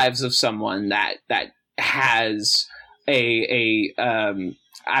the lives of someone that has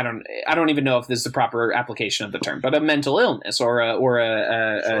I don't even know if this is the proper application of the term, but a mental illness or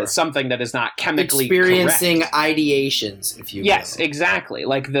a something that is not chemically experiencing correct. Ideations, if you yes, will. exactly.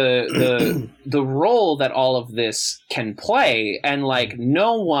 Like the role that all of this can play, and like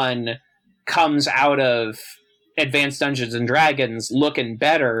no one comes out of Advanced Dungeons and Dragons looking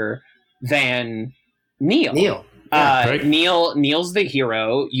better than Neil. Yeah, right. Neil's the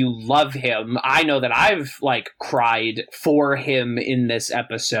hero. You love him. I know that I've like cried for him in this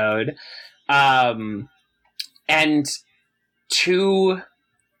episode. And to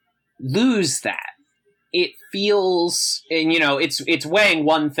lose that, it feels, and it's weighing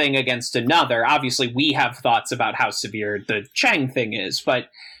one thing against another. Obviously we have thoughts about how severe the Chang thing is, but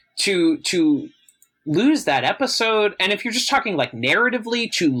to lose that episode, and if you're just talking like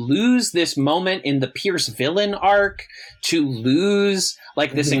narratively, to lose this moment in the Pierce villain arc, to lose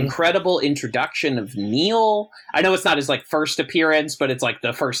like this incredible introduction of Neil. I know it's not his like first appearance, but it's like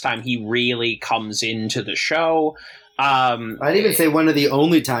the first time he really comes into the show. I'd even say one of the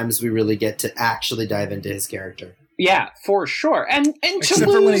only times we really get to actually dive into his character. Yeah, for sure. And except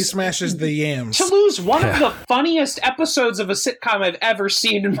for when he smashes the yams. To lose one of the funniest episodes of a sitcom I've ever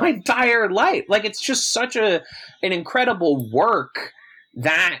seen in my entire life. Like, it's just such an incredible work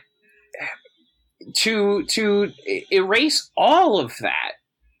that to erase all of that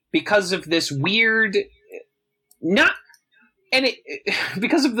because of this weird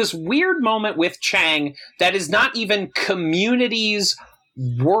because of this weird moment with Chang that is not even Community's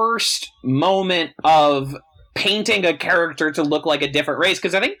worst moment of painting a character to look like a different race,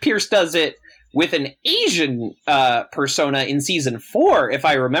 because I think Pierce does it with an Asian persona in season 4, if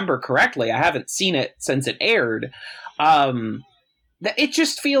I remember correctly. I haven't seen it since it aired. It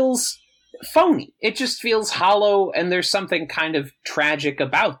just feels phony. It just feels hollow, and there's something kind of tragic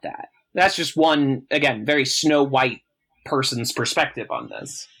about that. That's just one, again, very Snow White person's perspective on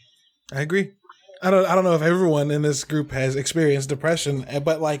this. I agree. I don't know if everyone in this group has experienced depression,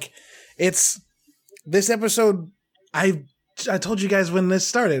 but like it's this episode, I told you guys when this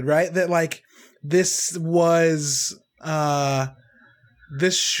started, right? That like this was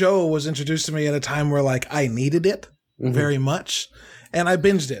this show was introduced to me at a time where like I needed it very much, and I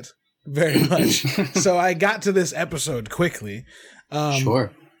binged it very much. So I got to this episode quickly.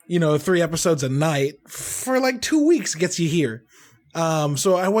 Sure. 3 episodes a night for like 2 weeks gets you here.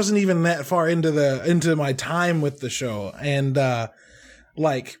 So I wasn't even that far into my time with the show, and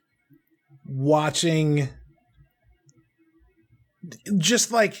like watching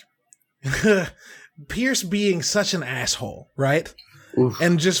just like Pierce being such an asshole, right? Oof.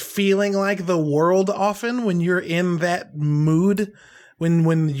 And just feeling like the world often when you're in that mood,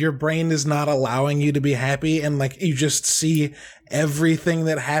 when your brain is not allowing you to be happy, and like you just see everything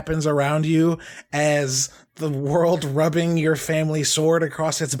that happens around you as the world rubbing your family sword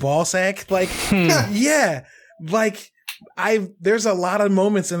across its ball sack. Like, yeah, like there's a lot of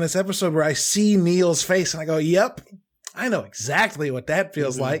moments in this episode where I see Neil's face and I go, yep, I know exactly what that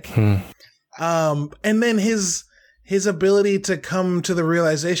feels like. And then his ability to come to the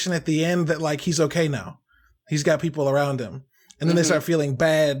realization at the end that like, he's okay now. He's got people around him. And then they start feeling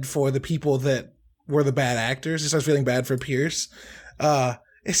bad for the people that were the bad actors. He starts feeling bad for Pierce.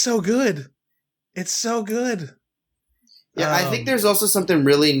 It's so good. It's so good. Yeah, I think there's also something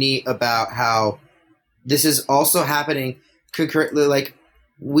really neat about how this is also happening concurrently. Like,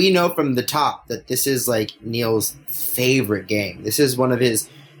 we know from the top that this is like Neil's favorite game. This is one of his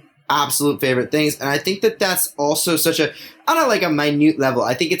absolute favorite things. And I think that that's also such a, on a like a minute level,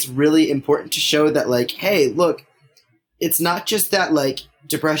 I think it's really important to show that like, hey, look, it's not just that like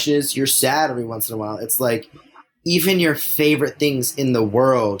depression is you're sad every once in a while. It's like even your favorite things in the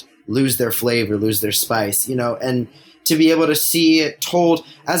world lose their flavor, lose their spice, and to be able to see it told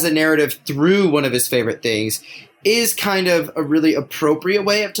as a narrative through one of his favorite things is kind of a really appropriate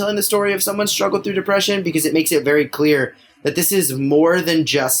way of telling the story of someone's struggle through depression, because it makes it very clear that this is more than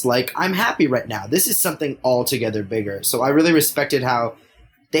just like, I'm happy right now. This is something altogether bigger. So I really respected how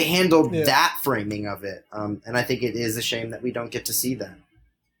they handled that framing of it. And I think it is a shame that we don't get to see that.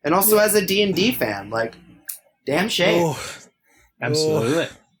 And also as a D&D fan, like, damn shame. Absolutely.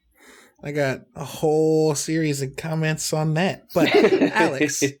 I got a whole series of comments on that. But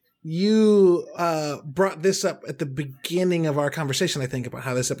Alex, you brought this up at the beginning of our conversation, I think, about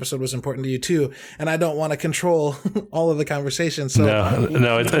how this episode was important to you too. And I don't want to control all of the conversation. So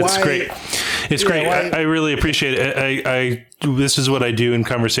no, it's great. It's great. I really appreciate it. This is what I do in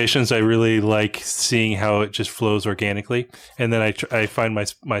conversations. I really like seeing how it just flows organically, and then I find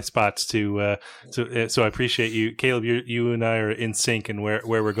my spots to. So I appreciate you, Caleb. You and I are in sync in where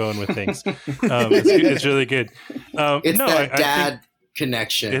we're going with things. It's really good. It's dad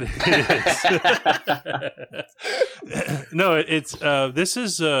connection. It is. No, it's this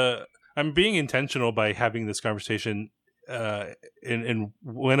is I'm being intentional by having this conversation. And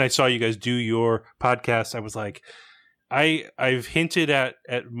when I saw you guys do your podcast, I was like, I've hinted at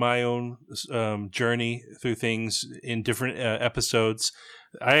my own journey through things in different episodes.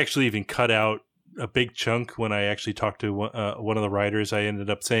 I actually even cut out a big chunk when I actually talked to one of the writers. I ended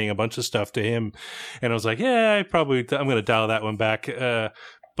up saying a bunch of stuff to him, and I was like, yeah, I'm going to dial that one back.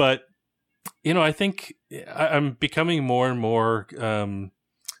 But I think I'm becoming more and more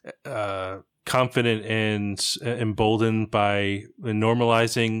confident and emboldened by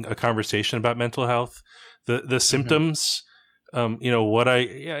normalizing a conversation about mental health. The symptoms,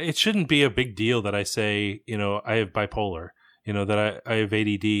 it shouldn't be a big deal that I say, I have bipolar, that I have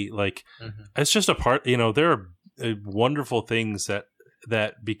ADD. Like, it's just a part, there are wonderful things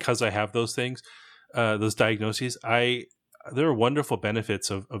that because I have those things, those diagnoses, there are wonderful benefits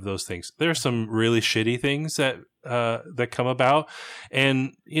of those things. There are some really shitty things that come about,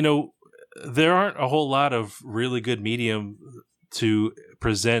 and, there aren't a whole lot of really good medium to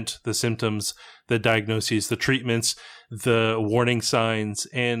present the symptoms, the diagnoses, the treatments, the warning signs.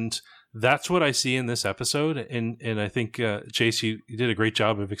 And that's what I see in this episode. And I think, Jace, you did a great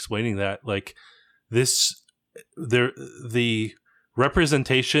job of explaining that. Like, the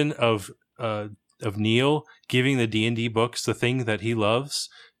representation of Neil giving the D&D books the thing that he loves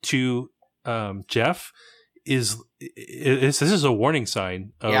to Jeff this is a warning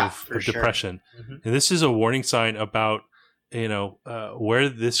sign of depression. Sure. And this is a warning sign about where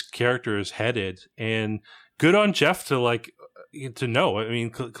this character is headed. And good on Jeff to know. I mean,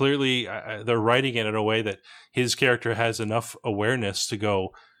 clearly they're writing it in a way that his character has enough awareness to go,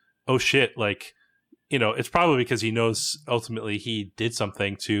 oh shit, it's probably because he knows ultimately he did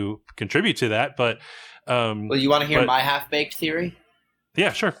something to contribute to that. But well, you want to hear my half-baked theory?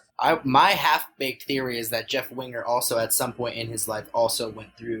 Yeah, sure. My half-baked theory is that Jeff Winger also, at some point in his life, also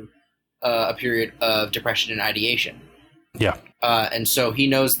went through a period of depression and ideation. Yeah. And so he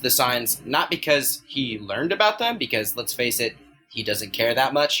knows the signs, not because he learned about them, because, let's face it, he doesn't care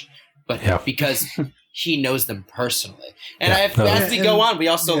that much, but because he knows them personally. And as we go on, we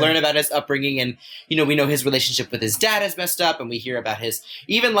also learn about his upbringing, and, we know his relationship with his dad is messed up, and we hear about his,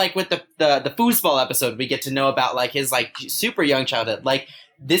 even with the foosball episode, we get to know about his super young childhood.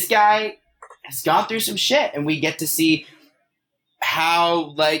 This guy has gone through some shit, and we get to see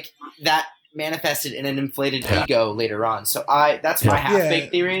how that manifested in an inflated ego later on. So that's my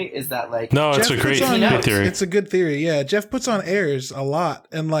half-baked theory, is that no, it's Jeff a great theory. It's a good theory. Yeah, Jeff puts on airs a lot,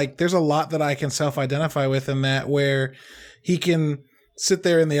 and there's a lot that I can self-identify with in that, where he can sit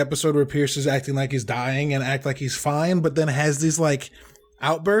there in the episode where Pierce is acting like he's dying and act like he's fine, but then has these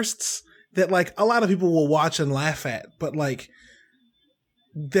outbursts that a lot of people will watch and laugh at, but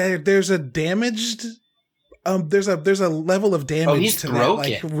there's a damaged there's a level of damage to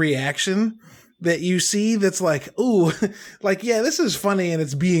that reaction that you see that's ooh, this is funny and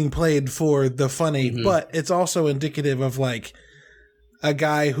it's being played for the funny, but it's also indicative of a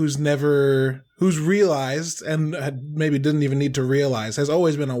guy who's realized, and maybe didn't even need to realize, has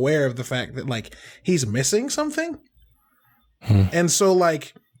always been aware of the fact that he's missing something. And so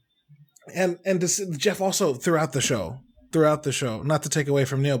Jeff also throughout the show, not to take away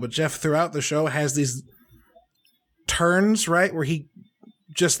from Neil, but Jeff throughout the show has these turns, right, where he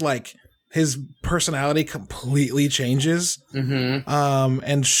just his personality completely changes,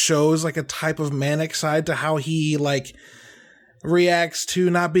 and shows a type of manic side to how he reacts to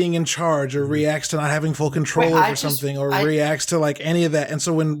not being in charge, or reacts to not having full control over something, or reacts to any of that. And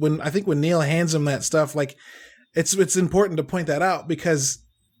so when I think when Neil hands him that stuff, it's important to point that out, because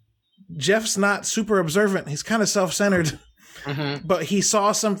Jeff's not super observant. He's kind of self-centered. But he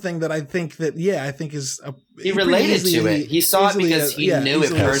saw something that I think is he related to it. He saw it because he knew it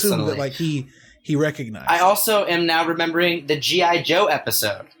personally. That, he recognized. I also am now remembering the G.I. Joe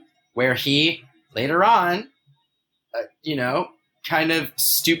episode where he later on, kind of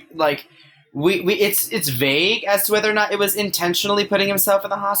it's vague as to whether or not it was intentionally putting himself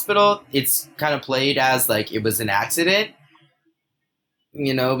in the hospital. It's kind of played as it was an accident.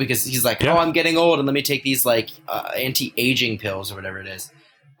 Because he's oh, I'm getting old, and let me take these anti-aging pills or whatever it is.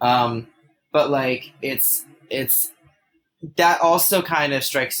 But like it's that also kind of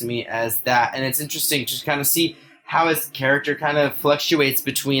strikes me as that, and it's interesting to kind of see how his character kind of fluctuates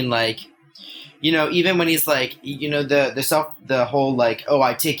between like, you know, even when he's like, you know, the whole like, oh,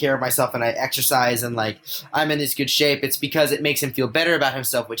 I take care of myself and I exercise and like I'm in this good shape. It's because it makes him feel better about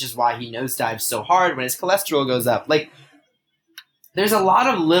himself, which is why he nosedives so hard when his cholesterol goes up. Like, there's a lot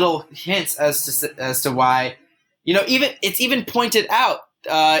of little hints as to why, you know, it's even pointed out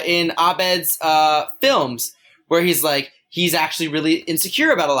in Abed's films where he's like, he's actually really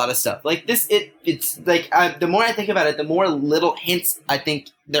insecure about a lot of stuff. Like this, it's like the more I think about it, the more little hints I think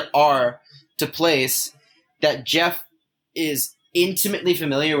there are to place that Jeff is intimately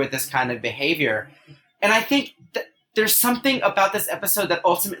familiar with this kind of behavior. And I think that there's something about this episode that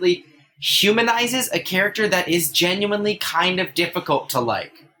ultimately humanizes a character that is genuinely kind of difficult to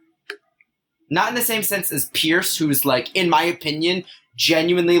like. Not in the same sense as Pierce, who's like, in my opinion,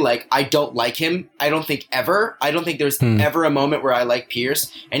 genuinely like, I don't like him. I don't think there's ever a moment where I like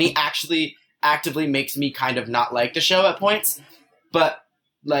Pierce, and he actually actively makes me kind of not like the show at points. But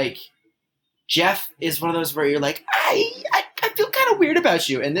like, Jeff is one of those where you're like, I feel kind of weird about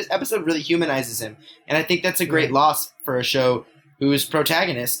you, and this episode really humanizes him, and I think that's a great loss for a show whose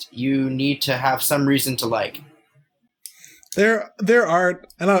protagonist you need to have some reason to like. There are,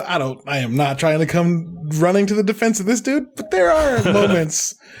 and I am not trying to come running to the defense of this dude, but there are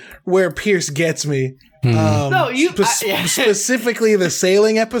moments where Pierce gets me. Specifically the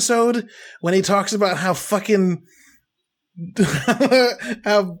sailing episode when he talks about how fucking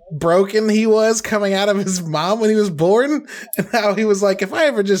how broken he was coming out of his mom when he was born, and how he was like, if I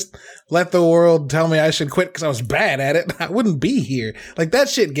ever just let the world tell me I should quit because I was bad at it, I wouldn't be here. Like, that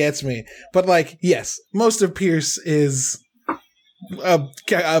shit gets me. But like, yes, most of Pierce is a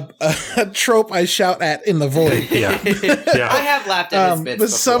trope I shout at in the void. Yeah. I have laughed at his bits but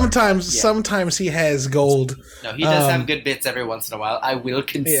before. sometimes he has gold. No, he does have good bits every once in a while. I will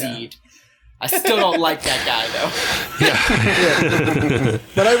concede. I still don't like that guy though. Yeah.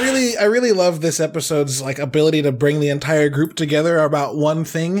 But I really love this episode's like ability to bring the entire group together about one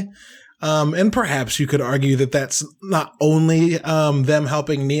thing. And perhaps you could argue that that's not only them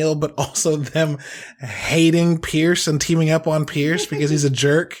helping Neil, but also them hating Pierce and teaming up on Pierce because he's a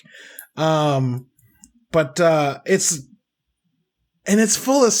jerk. But it's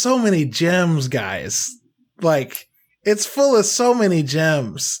full of so many gems, guys. Like, it's full of so many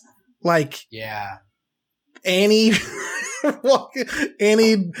gems. Like, yeah, Annie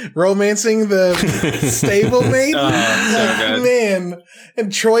romancing the stablemate. Man,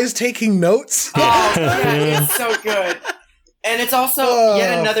 and Troy's taking notes. Oh, yeah, it's so good. And it's also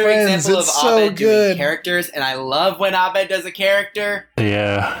yet another example of Abed doing characters, and I love when Abed does a character.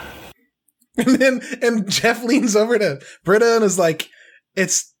 Yeah. And Jeff leans over to Britta and is like,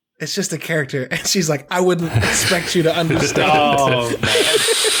 it's just a character. And she's like, I wouldn't expect you to understand. Oh, man.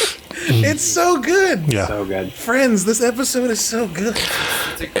 It's so good. Yeah. So good. Friends, this episode is so good.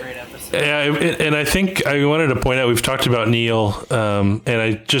 It's a great episode. Yeah, and I think I wanted to point out, we've talked about Neil, and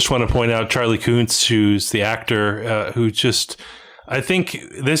I just want to point out Charlie Kuntz, who's the actor, who just, I think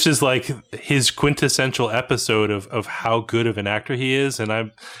this is like his quintessential episode of how good of an actor he is, and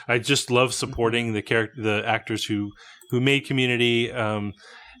I just love supporting the actors who made Community, and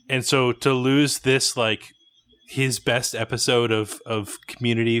so to lose this, like, his best episode of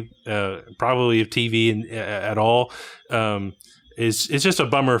Community, probably of TV and at all, is just a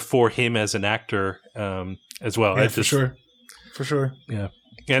bummer for him as an actor as well. Yeah, for sure. Yeah.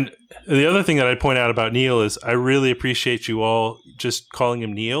 And the other thing that I'd point out about Neil is I really appreciate you all just calling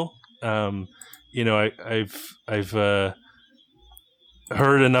him Neil. You know, I've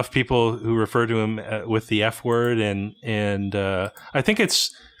heard enough people who refer to him with the F word, and I think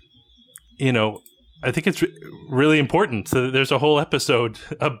it's, you know, I think it's really important. So there's a whole episode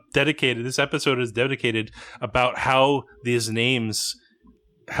dedicated. This episode is dedicated about how these names,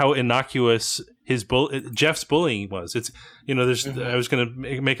 how innocuous Jeff's bullying was. It's, you know, there's. I was going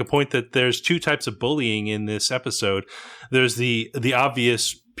to make a point that there's two types of bullying in this episode. There's the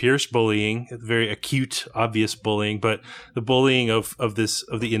obvious Pierce bullying, very acute, obvious bullying, but the bullying of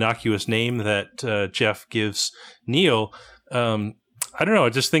the innocuous name that Jeff gives Neil. I don't know. I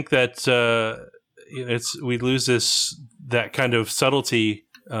just think that. We lose that kind of subtlety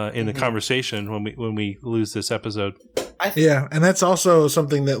in the conversation when we lose this episode. Yeah, and that's also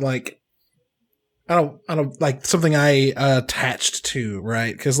something that, like, I don't like, something I attached to,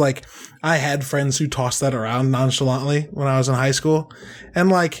 right? Because, like, I had friends who tossed that around nonchalantly when I was in high school, and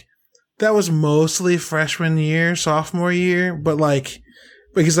like that was mostly freshman year, sophomore year, but like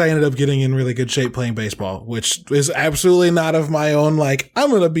because I ended up getting in really good shape playing baseball, which is absolutely not of my own, like, I'm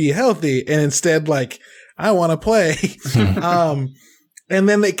going to be healthy. And instead, like, I want to play. And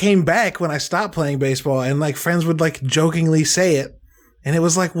then it came back when I stopped playing baseball, and like friends would like jokingly say it. And it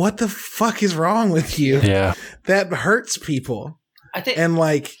was like, what the fuck is wrong with you? Yeah. That hurts people. I think, And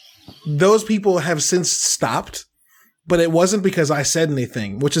like, those people have since stopped. But it wasn't because I said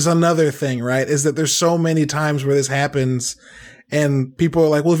anything, which is another thing, right? Is that there's so many times where this happens and people are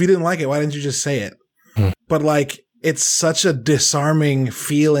like, well, if you didn't like it, why didn't you just say it? But like, it's such a disarming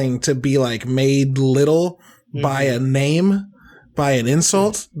feeling to be like made little by a name, by an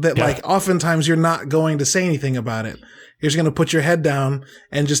insult, that like oftentimes you're not going to say anything about it. You're just going to put your head down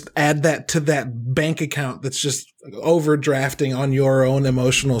and just add that to that bank account that's just overdrafting on your own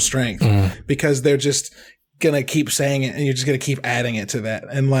emotional strength because they're just gonna keep saying it and you're just gonna keep adding it to that.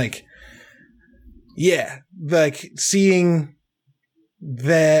 And like, yeah, like seeing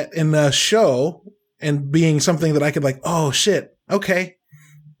that in the show and being something that I could like, oh shit, okay,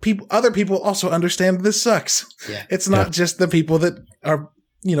 other people also understand this sucks. Yeah. It's not just the people that are,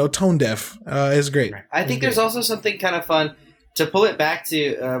 you know, tone deaf. Is great. I think there's also something kind of fun to pull it back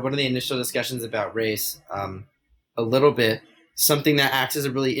to one of the initial discussions about race a little bit, something that acts as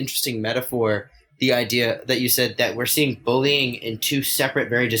a really interesting metaphor. The idea that you said that we're seeing bullying in two separate,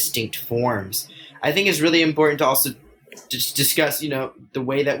 very distinct forms, I think is really important to also discuss, you know, the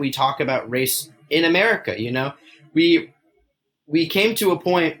way that we talk about race in America. You know, we came to a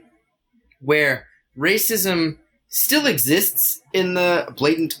point where racism still exists in the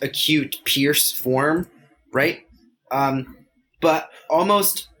blatant, acute Pierce form, right? But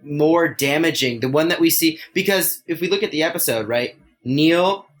almost more damaging, the one that we see, because if we look at the episode, right,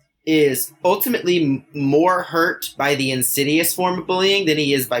 Neil is ultimately more hurt by the insidious form of bullying than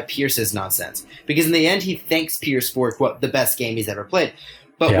he is by Pierce's nonsense. Because in the end, he thanks Pierce for the best game he's ever played.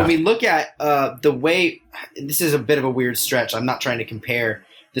 But when we look at the way, this is a bit of a weird stretch. I'm not trying to compare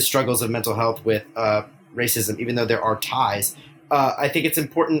the struggles of mental health with racism, even though there are ties. I think it's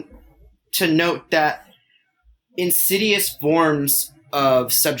important to note that insidious forms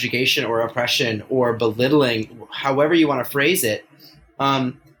of subjugation or oppression or belittling, however you want to phrase it,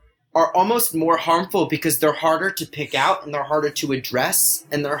 are almost more harmful because they're harder to pick out and they're harder to address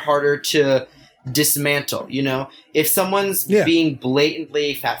and they're harder to dismantle. You know, if someone's being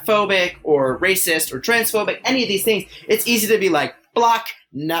blatantly fatphobic or racist or transphobic, any of these things, it's easy to be like, block,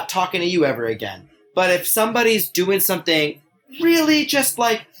 not talking to you ever again. But if somebody's doing something really just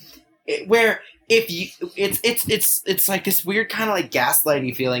like where if you, it's like this weird kind of like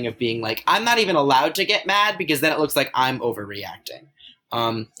gaslighting feeling of being like, I'm not even allowed to get mad because then it looks like I'm overreacting.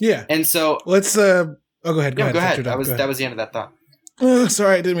 And so let's go ahead. Go ahead. That was the end of that thought. Oh,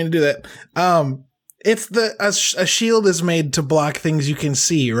 sorry, I didn't mean to do that. It's a shield is made to block things you can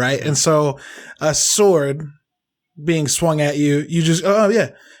see, right? And so a sword being swung at you, you just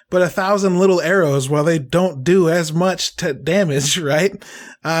but 1,000 little arrows, well, they don't do as much damage, right?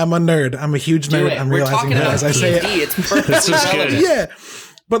 I'm a nerd. I'm a huge nerd. I'm realizing that as I say it. It's perfectly relevant. Yeah,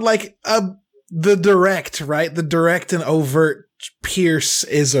 but like the direct and overt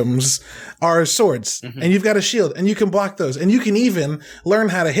Pierce-isms are swords, and you've got a shield, and you can block those, and you can even learn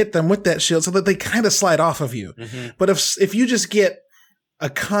how to hit them with that shield so that they kind of slide off of you. But if you just get a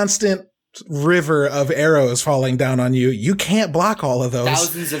constant river of arrows falling down on you, you can't block all of those.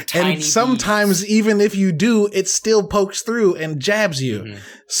 Thousands of tiny and sometimes beads. Even if you do, it still pokes through and jabs you.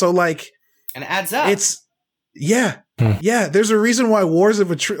 So like, and it adds up. It's there's a reason why war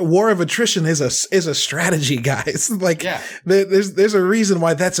of attrition is a strategy, guys. Like there's a reason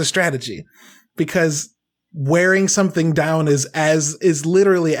why that's a strategy, because wearing something down is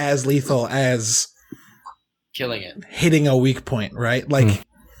literally as lethal as killing it, hitting a weak point, right? Like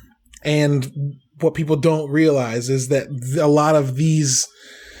and what people don't realize is that a lot of these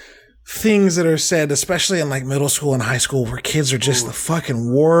things that are said, especially in like middle school and high school, where kids are just the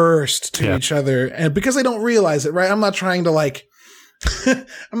fucking worst to each other, and because they don't realize it, right? I'm not trying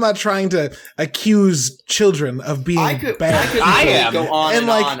to accuse children of being bad. I am. Go on and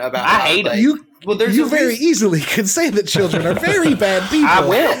on about. I hate it. You very easily could say that children are very bad people. I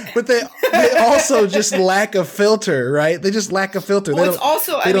will, but they also just lack a filter, right? They just lack a filter. Well,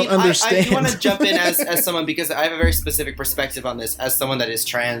 I don't understand. I do want to jump in as someone, because I have a very specific perspective on this. As someone that is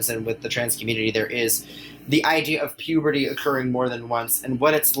trans, and with the trans community, there is the idea of puberty occurring more than once, and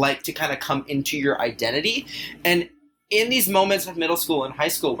what it's like to kind of come into your identity. And in these moments of middle school and high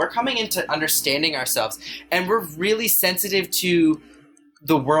school, we're coming into understanding ourselves, and we're really sensitive to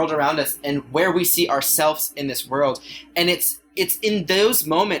the world around us and where we see ourselves in this world. And it's in those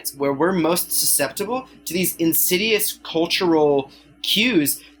moments where we're most susceptible to these insidious cultural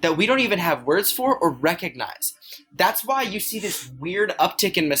cues that we don't even have words for or recognize. That's why you see this weird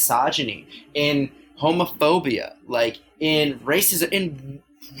uptick in misogyny, in homophobia, like in racism, in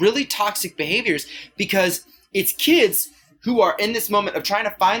really toxic behaviors, because it's kids who are in this moment of trying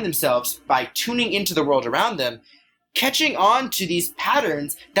to find themselves by tuning into the world around them, catching on to these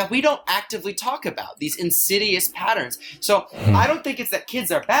patterns that we don't actively talk about, these insidious patterns. So I don't think it's that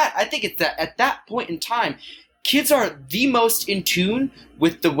kids are bad. I think it's that at that point in time, kids are the most in tune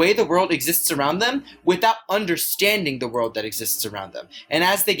with the way the world exists around them without understanding the world that exists around them. And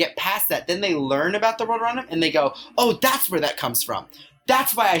as they get past that, then they learn about the world around them and they go, oh, that's where that comes from.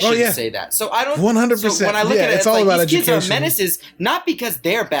 That's why I shouldn't say that. So I don't 100%. So when I look at it, it's all about these education. kids are menaces, not because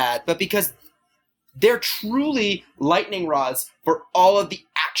they're bad, but because they're truly lightning rods for all of the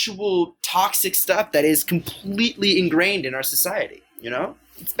actual toxic stuff that is completely ingrained in our society. You know?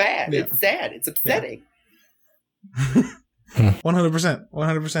 It's bad. Yeah. It's sad. It's upsetting.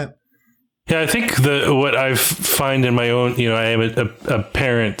 100%. Yeah, I think what I find in my own, I am a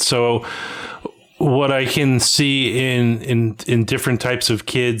parent, so what I can see in different types of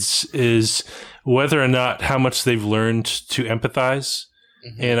kids is whether or not how much they've learned to empathize,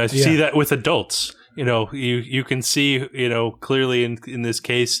 and I see that with adults. You can see, clearly in this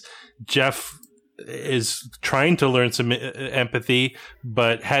case, Jeff is trying to learn some empathy,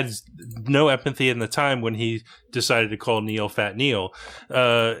 but had no empathy in the time when he decided to call Neil Fat Neil,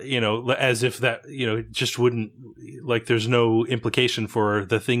 as if that, just wouldn't, like, there's no implication for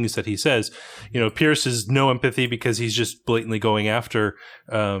the things that he says. Pierce has no empathy because he's just blatantly going after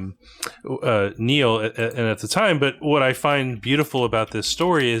Neil at the time. But what I find beautiful about this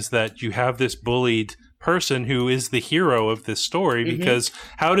story is that you have this bullied person who is the hero of this story, because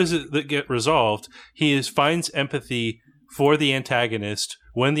how does it get resolved? He finds empathy for the antagonist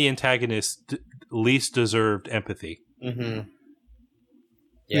when the antagonist least deserved empathy.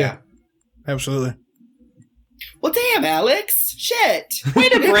 Yeah, absolutely. Well, damn, Alex. Shit. Way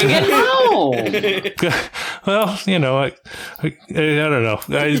to bring it home. Well, I don't know.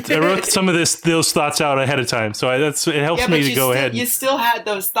 I wrote some of those thoughts out ahead of time, so it helps me to go ahead. You still had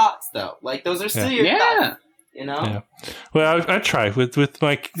those thoughts, though. Like, those are still your thoughts. Yeah. Well, I try with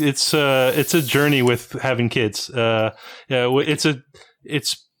my. It's a journey with having kids.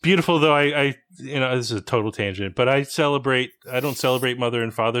 It's beautiful, though. I this is a total tangent, but I don't celebrate Mother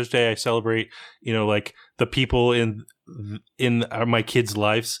and Father's Day. I celebrate, like the people in my kids'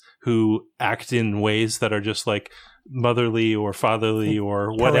 lives who act in ways that are just like motherly or fatherly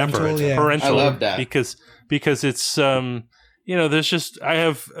or whatever. Parental. I love that because it's there's just, I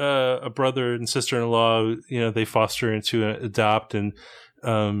have a brother and sister-in-law. They foster into adopt, and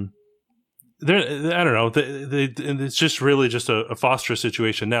I don't know. It's just really just a foster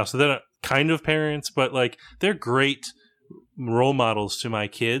situation now. So they're not kind of parents, but like they're great role models to my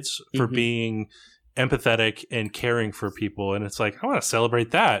kids for being empathetic and caring for people. And it's like, I want to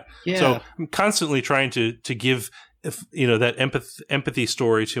celebrate that. Yeah. So I'm constantly trying to give that empathy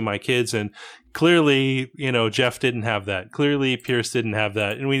story to my kids. And clearly, Jeff didn't have that. Clearly, Pierce didn't have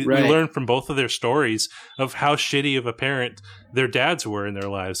that. And we learned from both of their stories of how shitty of a parent their dads were in their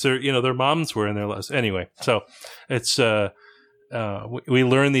lives. Their moms were in their lives. Anyway, so it's we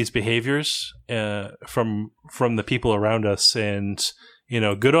learn these behaviors from the people around us, and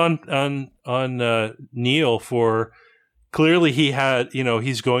good on Neil for. Clearly, he had,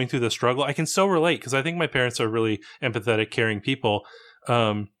 he's going through the struggle. I can so relate because I think my parents are really empathetic, caring people.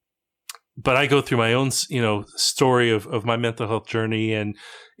 But I go through my own, story of my mental health journey. And,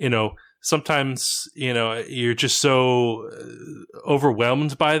 sometimes, you're just so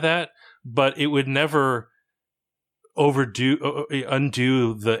overwhelmed by that, but it would never undo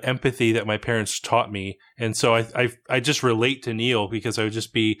the empathy that my parents taught me. And so I just relate to Neil because I would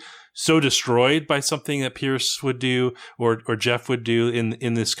just be so destroyed by something that Pierce would do or Jeff would do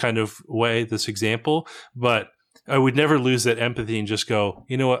in this kind of way, this example. But I would never lose that empathy and just go,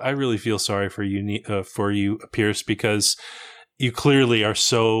 you know what? I really feel sorry for you, Pierce, because you clearly are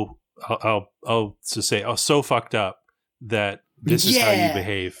so, I'll just say, so fucked up that this is how you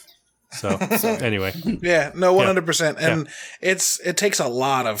behave. So anyway. Yeah, no, 100%. And it takes a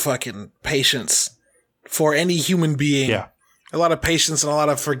lot of fucking patience for any human being. Yeah. A lot of patience and a lot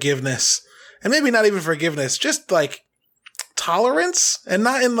of forgiveness. And maybe not even forgiveness, just like tolerance, and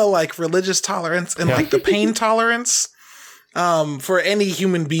not in the like religious tolerance and like the pain tolerance. For any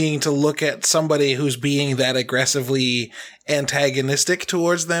human being to look at somebody who's being that aggressively antagonistic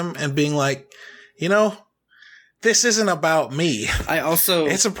towards them and being like, this isn't about me.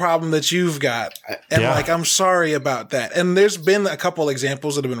 It's a problem that you've got. And like, I'm sorry about that. And there's been a couple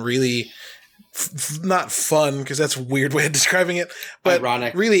examples that have been really not fun, because that's a weird way of describing it, but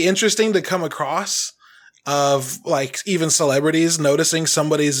ironic, really interesting to come across, of like even celebrities noticing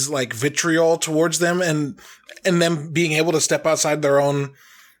somebody's like vitriol towards them and them being able to step outside their own,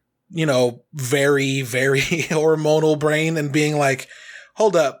 very, very hormonal brain and being like,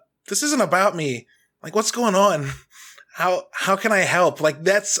 hold up, this isn't about me. Like, what's going on? How can I help? Like,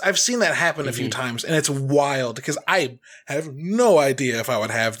 I've seen that happen a few times, and it's wild because I have no idea if I would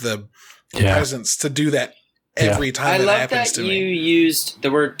have the presence to do that every time it happens to me. I love that you used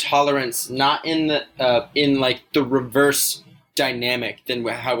the word tolerance, not in the like the reverse dynamic than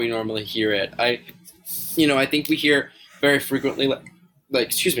how we normally hear it. I think we hear very frequently like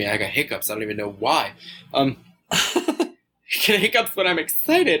excuse me, I got hiccups. I don't even know why. I get hiccups when I'm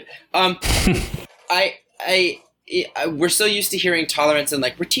excited. We're so used to hearing tolerance and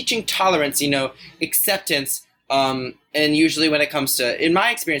like we're teaching tolerance, acceptance. And usually when it comes to, in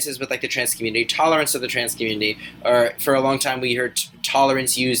my experiences with like the trans community, tolerance of the trans community, or for a long time we heard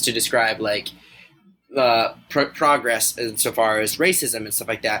tolerance used to describe like progress insofar as racism and stuff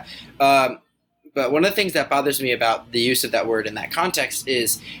like that. But one of the things that bothers me about the use of that word in that context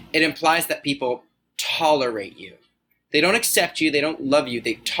is it implies that people tolerate you. They don't accept you. They don't love you.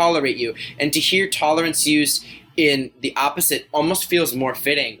 They tolerate you. And to hear tolerance used in the opposite almost feels more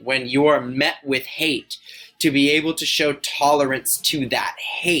fitting when you are met with hate, to be able to show tolerance to that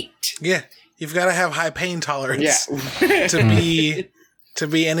hate. Yeah. You've got to have high pain tolerance yeah. to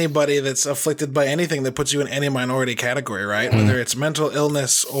be anybody that's afflicted by anything that puts you in any minority category, right? Whether it's mental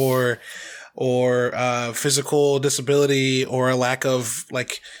illness or physical disability or a lack of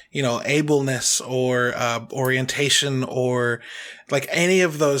ableness or orientation or like any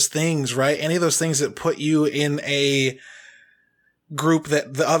of those things, right? Any of those things that put you in a group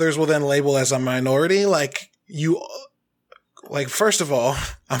that the others will then label as a minority. First of all,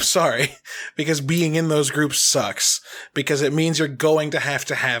 I'm sorry, because being in those groups sucks, because it means you're going to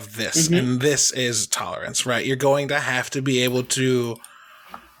have this, and this is tolerance, right? You're going to have to be able to,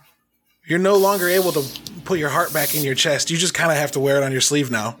 you're no longer able to put your heart back in your chest. You just kind of have to wear it on your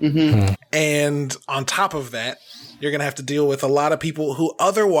sleeve now. And on top of that, you're going to have to deal with a lot of people who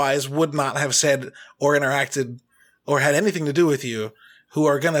otherwise would not have said or interacted or had anything to do with you, who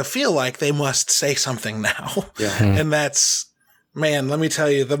are going to feel like they must say something now. Yeah. And that's, man, let me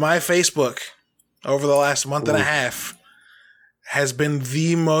tell you, my Facebook over the last month and a half has been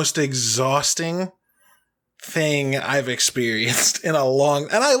the most exhausting thing I've experienced in a long,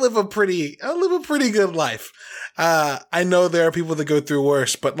 and I live a pretty good life. I know there are people that go through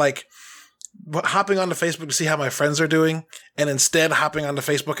worse, but like hopping onto Facebook to see how my friends are doing, and instead hopping onto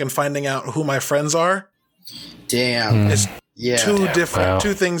Facebook and finding out who my friends are. Damn. It's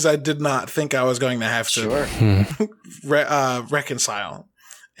two things I did not think I was going to have to reconcile.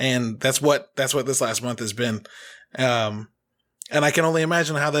 And that's what this last month has been. And I can only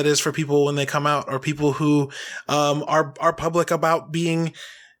imagine how that is for people when they come out, or people who are public about being.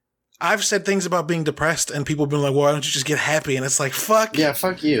 I've said things about being depressed, and people have been like, "Well, why don't you just get happy?" And it's like, "Fuck, yeah,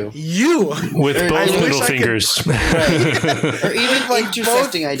 fuck you, you with both middle fingers." Right. Or even like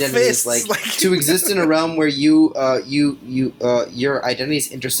intersecting identities, fists, like to exist in a realm where your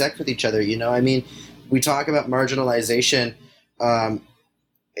identities intersect with each other. I mean, we talk about marginalization.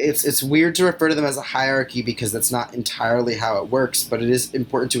 It's weird to refer to them as a hierarchy because that's not entirely how it works, but it is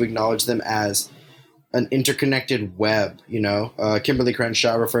important to acknowledge them as an interconnected web. Kimberly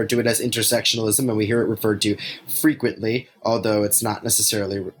Crenshaw referred to it as intersectionalism, and we hear it referred to frequently, although it's not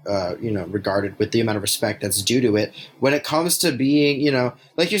necessarily regarded with the amount of respect that's due to it. When it comes to being,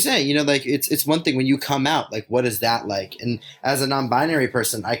 like you're saying, like it's one thing when you come out, like what is that like? And as a non-binary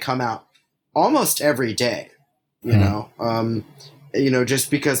person, I come out almost every day. Just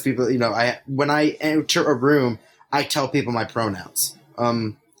because people, when I enter a room, I tell people my pronouns.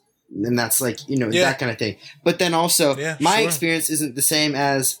 And that's like, that kind of thing. But then also my experience isn't the same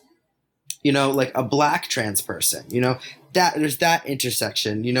as, like a black trans person, that there's that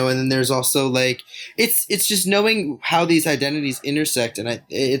intersection, and then there's also like, it's just knowing how these identities intersect. And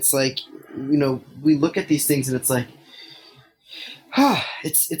it's like, we look at these things and it's like,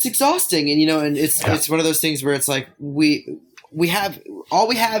 it's exhausting. And, and it's one of those things where it's like, we have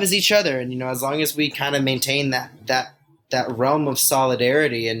is each other. And, as long as we kind of maintain that realm of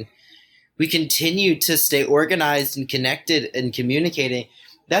solidarity and we continue to stay organized and connected and communicating,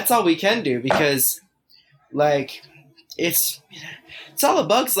 that's all we can do, because like it's all a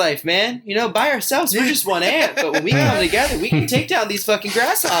bug's life, man. By ourselves, we're just one ant, but when we come together, we can take down these fucking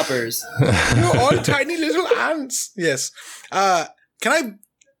grasshoppers. You're all tiny little ants. Yes. Can I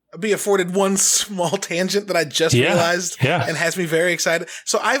be afforded one small tangent that I just realized and has me very excited?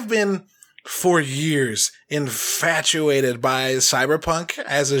 So I've been for years infatuated by cyberpunk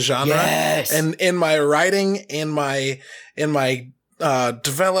as a genre. Yes. And in my writing, in my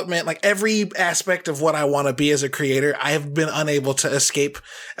development, like every aspect of what I want to be as a creator, I have been unable to escape.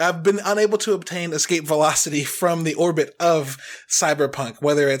 I've been unable to obtain escape velocity from the orbit of cyberpunk,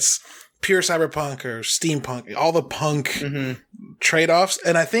 whether it's pure cyberpunk or steampunk, all the punk trade-offs.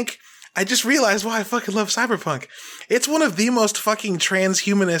 And I think I just realized why I fucking love cyberpunk. It's one of the most fucking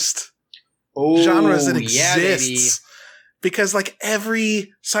transhumanist genres that exists. Because like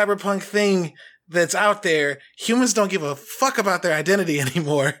every cyberpunk thing that's out there, humans don't give a fuck about their identity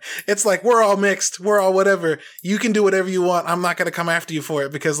anymore. It's like, we're all mixed. We're all whatever. You can do whatever you want. I'm not going to come after you for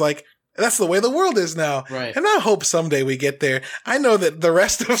it because like, that's the way the world is now. Right. And I hope someday we get there. I know that the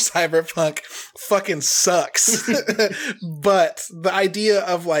rest of cyberpunk fucking sucks. But the idea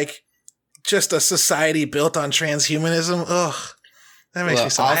of like just a society built on transhumanism, ugh, that makes me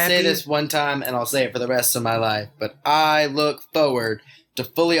so I'll happy. say this one time and I'll say it for the rest of my life, but I look forward to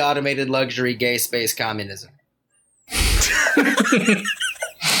fully automated luxury gay space communism.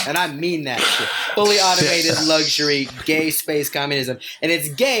 And I mean that shit. Fully automated luxury gay space communism. And it's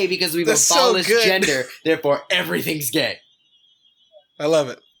gay because we've abolished gender, therefore everything's gay. I love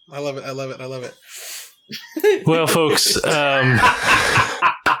it. I love it. I love it. I love it. Well, folks,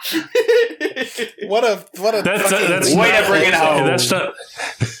 what a that's way to bring it home.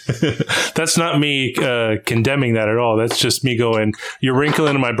 That's not me condemning that at all. That's just me going, you're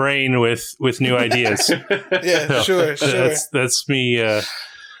wrinkling my brain with new ideas. Yeah, sure. That's me.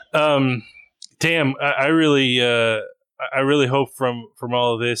 Damn, I really hope from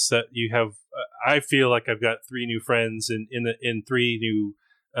all of this that you have. I feel like I've got 3 new friends in 3 new.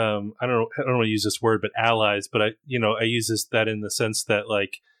 I don't want to use this word, but allies. But I use that in the sense that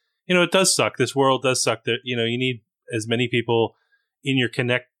like, it does suck. This world does suck. That you need as many people in your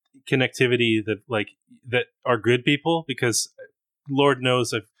connectivity that are good people, because Lord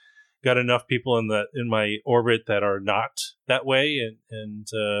knows I've got enough people in my orbit that are not that way.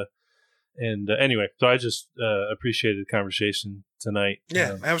 And anyway, so I just appreciated the conversation tonight.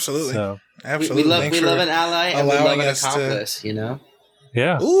 Yeah, absolutely. So. Absolutely. We love an ally and we love an us accomplice,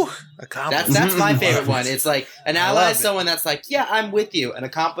 Yeah. Ooh, accomplice. That's my favorite one. It's like an ally is someone that's like, yeah, I'm with you. An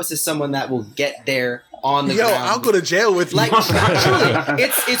accomplice is someone that will get there on the ground. I'll go to jail with you. Like, truly,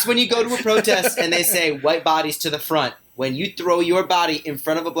 it's when you go to a protest and they say white bodies to the front. When you throw your body in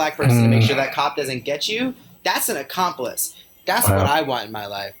front of a black person to make sure that cop doesn't get you, that's an accomplice. That's what I want in my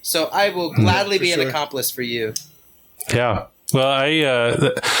life. So I will gladly be an accomplice for you. Yeah. Well,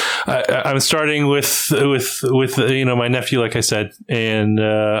 I'm starting with my nephew, like I said, and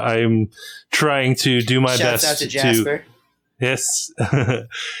I'm trying to do my best. Shouts out to Jasper. Yes,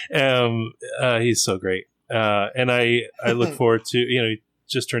 he's so great, and I look forward to he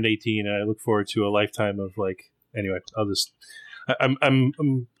just turned 18, and I look forward to a lifetime of Anyway,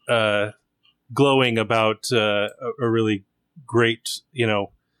 I'm glowing about a really great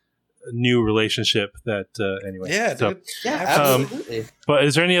new relationship that anyway. Yeah, so, dude. Yeah, absolutely. But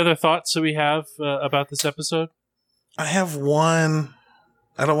is there any other thoughts that we have about this episode? I have one.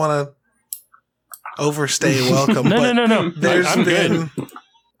 I don't want to overstay welcome. No.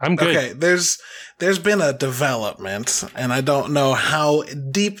 I'm good. Okay, there's been a development, and I don't know how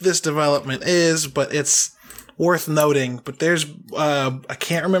deep this development is, but it's worth noting. But there's I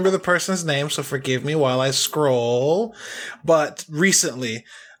can't remember the person's name, so forgive me while I scroll. But recently,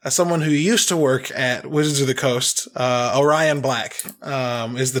 someone who used to work at Wizards of the Coast, Orion Black,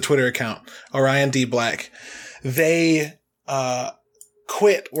 is the Twitter account. Orion D Black. They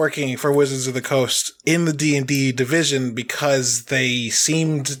quit working for Wizards of the Coast in the D&D division because they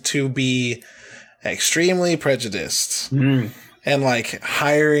seemed to be extremely prejudiced. And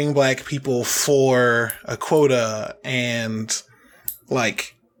hiring black people for a quota, and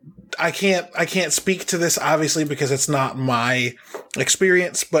I can't speak to this obviously because it's not my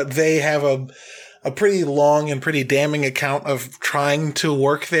experience, but they have a pretty long and pretty damning account of trying to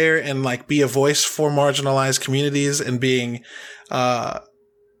work there and be a voice for marginalized communities and being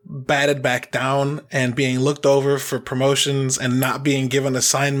batted back down and being looked over for promotions and not being given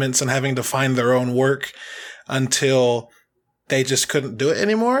assignments and having to find their own work until they just couldn't do it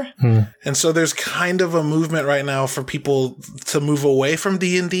anymore. And so there's kind of a movement right now for people to move away from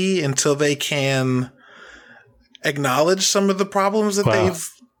D&D until they can acknowledge some of the problems that they've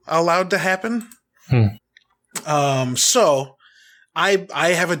allowed to happen. So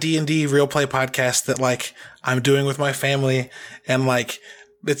I have a D&D real play podcast that I'm doing with my family, and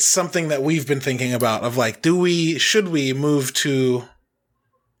it's something that we've been thinking about of should we move to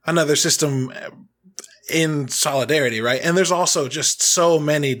another system in solidarity, right? And there's also just so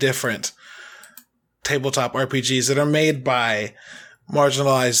many different tabletop RPGs that are made by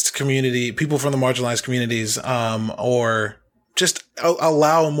marginalized people from the marginalized communities, or just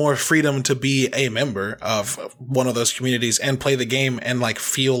allow more freedom to be a member of one of those communities and play the game and like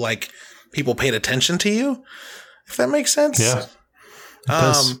feel like people paid attention to you, if that makes sense. Yeah.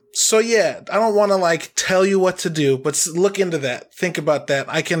 So yeah, I don't want to like tell you what to do, but look into that. Think about that.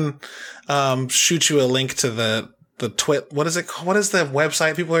 I can shoot you a link to the twit. What is it? What is the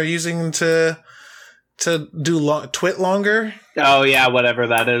website people are using to do twit longer? Oh yeah, whatever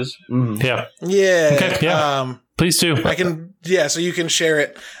that is. Mm. Yeah. Yeah. Okay, yeah. Please do. I can. Yeah. So you can share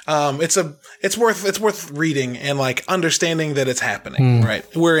it. It's worth reading and like understanding that it's happening. Right.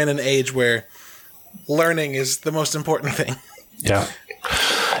 We're in an age where learning is the most important thing. Yeah.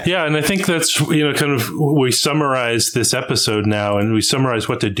 Yeah, and I think that's, kind of, we summarize this episode now, and we summarize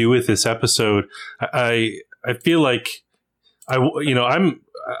what to do with this episode. I feel like I'm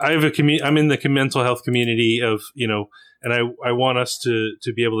in the mental health community of, and I want us to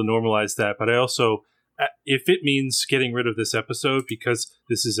be able to normalize that. But I also, if it means getting rid of this episode because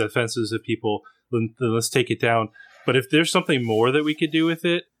this is offensive to people, then let's take it down. But if there's something more that we could do with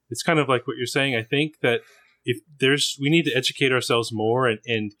it, it's kind of like what you're saying. I think that we need to educate ourselves more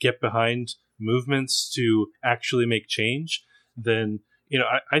and get behind movements to actually make change, then,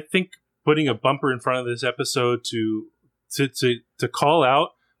 I think putting a bumper in front of this episode to call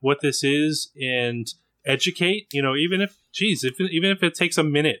out what this is and educate, even if it takes a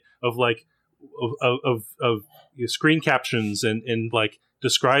minute of like, of screen captions and like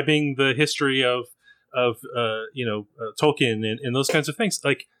describing the history of Tolkien and those kinds of things,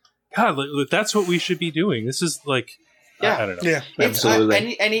 like, God, that's what we should be doing. This is like, yeah. I don't know. Yeah,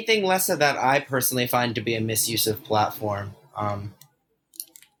 absolutely. Anything less of that, I personally find to be a misuse of platform.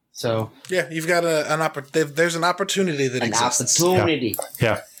 So yeah, you've got there's an opportunity that exists. Opportunity.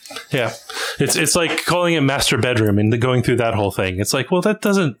 Yeah. It's like calling it master bedroom and going through that whole thing. It's like, well, that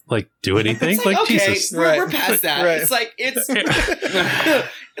doesn't like do anything. Like, okay, Jesus. we're past that. Right. It's like it's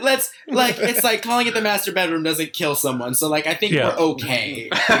like calling it the master bedroom doesn't kill someone. So like I think we're okay.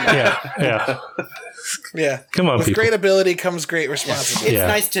 Yeah. Come on, with people. great ability comes great responsibility. It's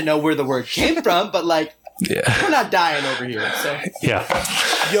nice to know where the word came from, but like we're not dying over here. So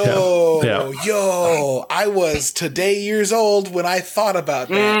Yo, I was today years old when I thought about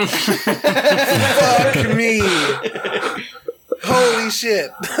that. Fuck me. Holy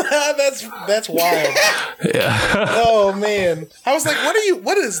shit. That's wild. Yeah. Oh man. I was like,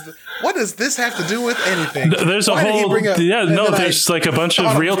 what does this have to do with anything? There's there's like a bunch of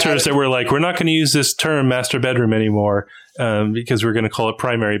realtors that were like, we're not going to use this term master bedroom anymore because we're going to call it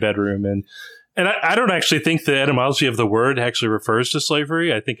primary bedroom. And I don't actually think the etymology of the word actually refers to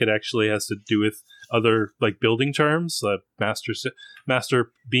slavery. I think it actually has to do with other like building terms, master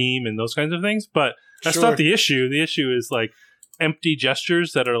beam and those kinds of things. But that's not the issue. The issue is like empty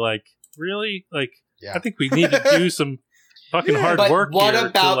gestures that are like, really? Like, I think we need to do some fucking hard work. What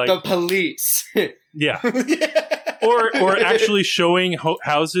about the police? Yeah. Or actually showing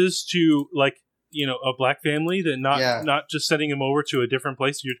houses to like, a black family, that not just sending them over to a different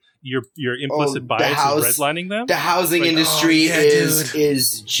place. Your implicit bias is redlining them. The housing industry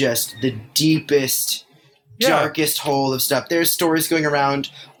is just the deepest, darkest hole of stuff. There's stories going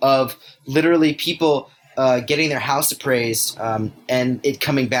around of literally people getting their house appraised and it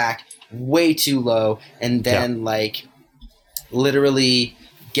coming back way too low, and then like literally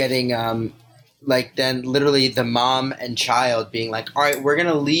getting then literally the mom and child being like, all right, we're going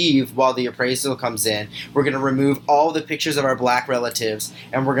to leave while the appraisal comes in. We're going to remove all the pictures of our black relatives,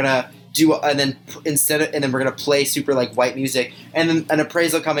 and we're going to and then we're going to play super like white music, and then an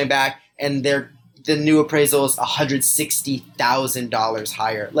appraisal coming back, and the new appraisal is $160,000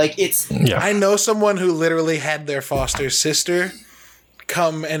 higher. Like it's, I know someone who literally had their foster sister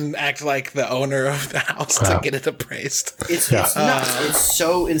come and act like the owner of the house to get it appraised. It's nuts. It's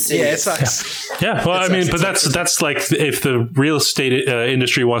so insane. Yeah, it sucks. Yeah. Well, but that's like if the real estate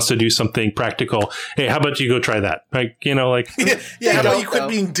industry wants to do something practical. Hey, how about you go try that? Like, how about you quit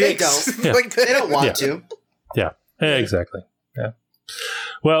being dicks? They don't. They don't want to. Yeah. Exactly. Yeah.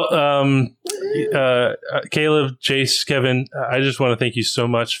 Well, Caleb, Jace, Kevin, I just want to thank you so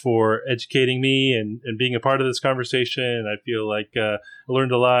much for educating me and being a part of this conversation. I feel like I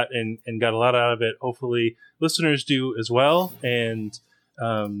learned a lot and got a lot out of it. Hopefully listeners do as well. And,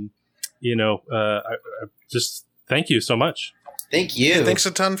 I just thank you so much. Thank you. Thanks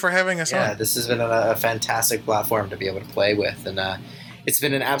a ton for having us on. Yeah, this has been a fantastic platform to be able to play with. And it's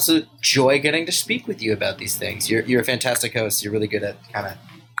been an absolute joy getting to speak with you about these things. You're a fantastic host. You're really good at kind of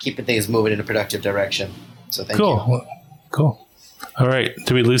keeping things moving in a productive direction. So thank you. Cool. All right.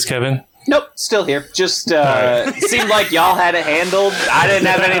 Did we lose Kevin? Nope. Still here. Just right. seemed like y'all had it handled. I didn't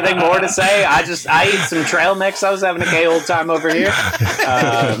have anything more to say. I ate some trail mix. I was having a gay old time over here.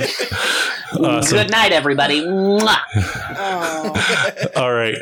 Awesome. Good night, everybody. Mwah. Oh. All right.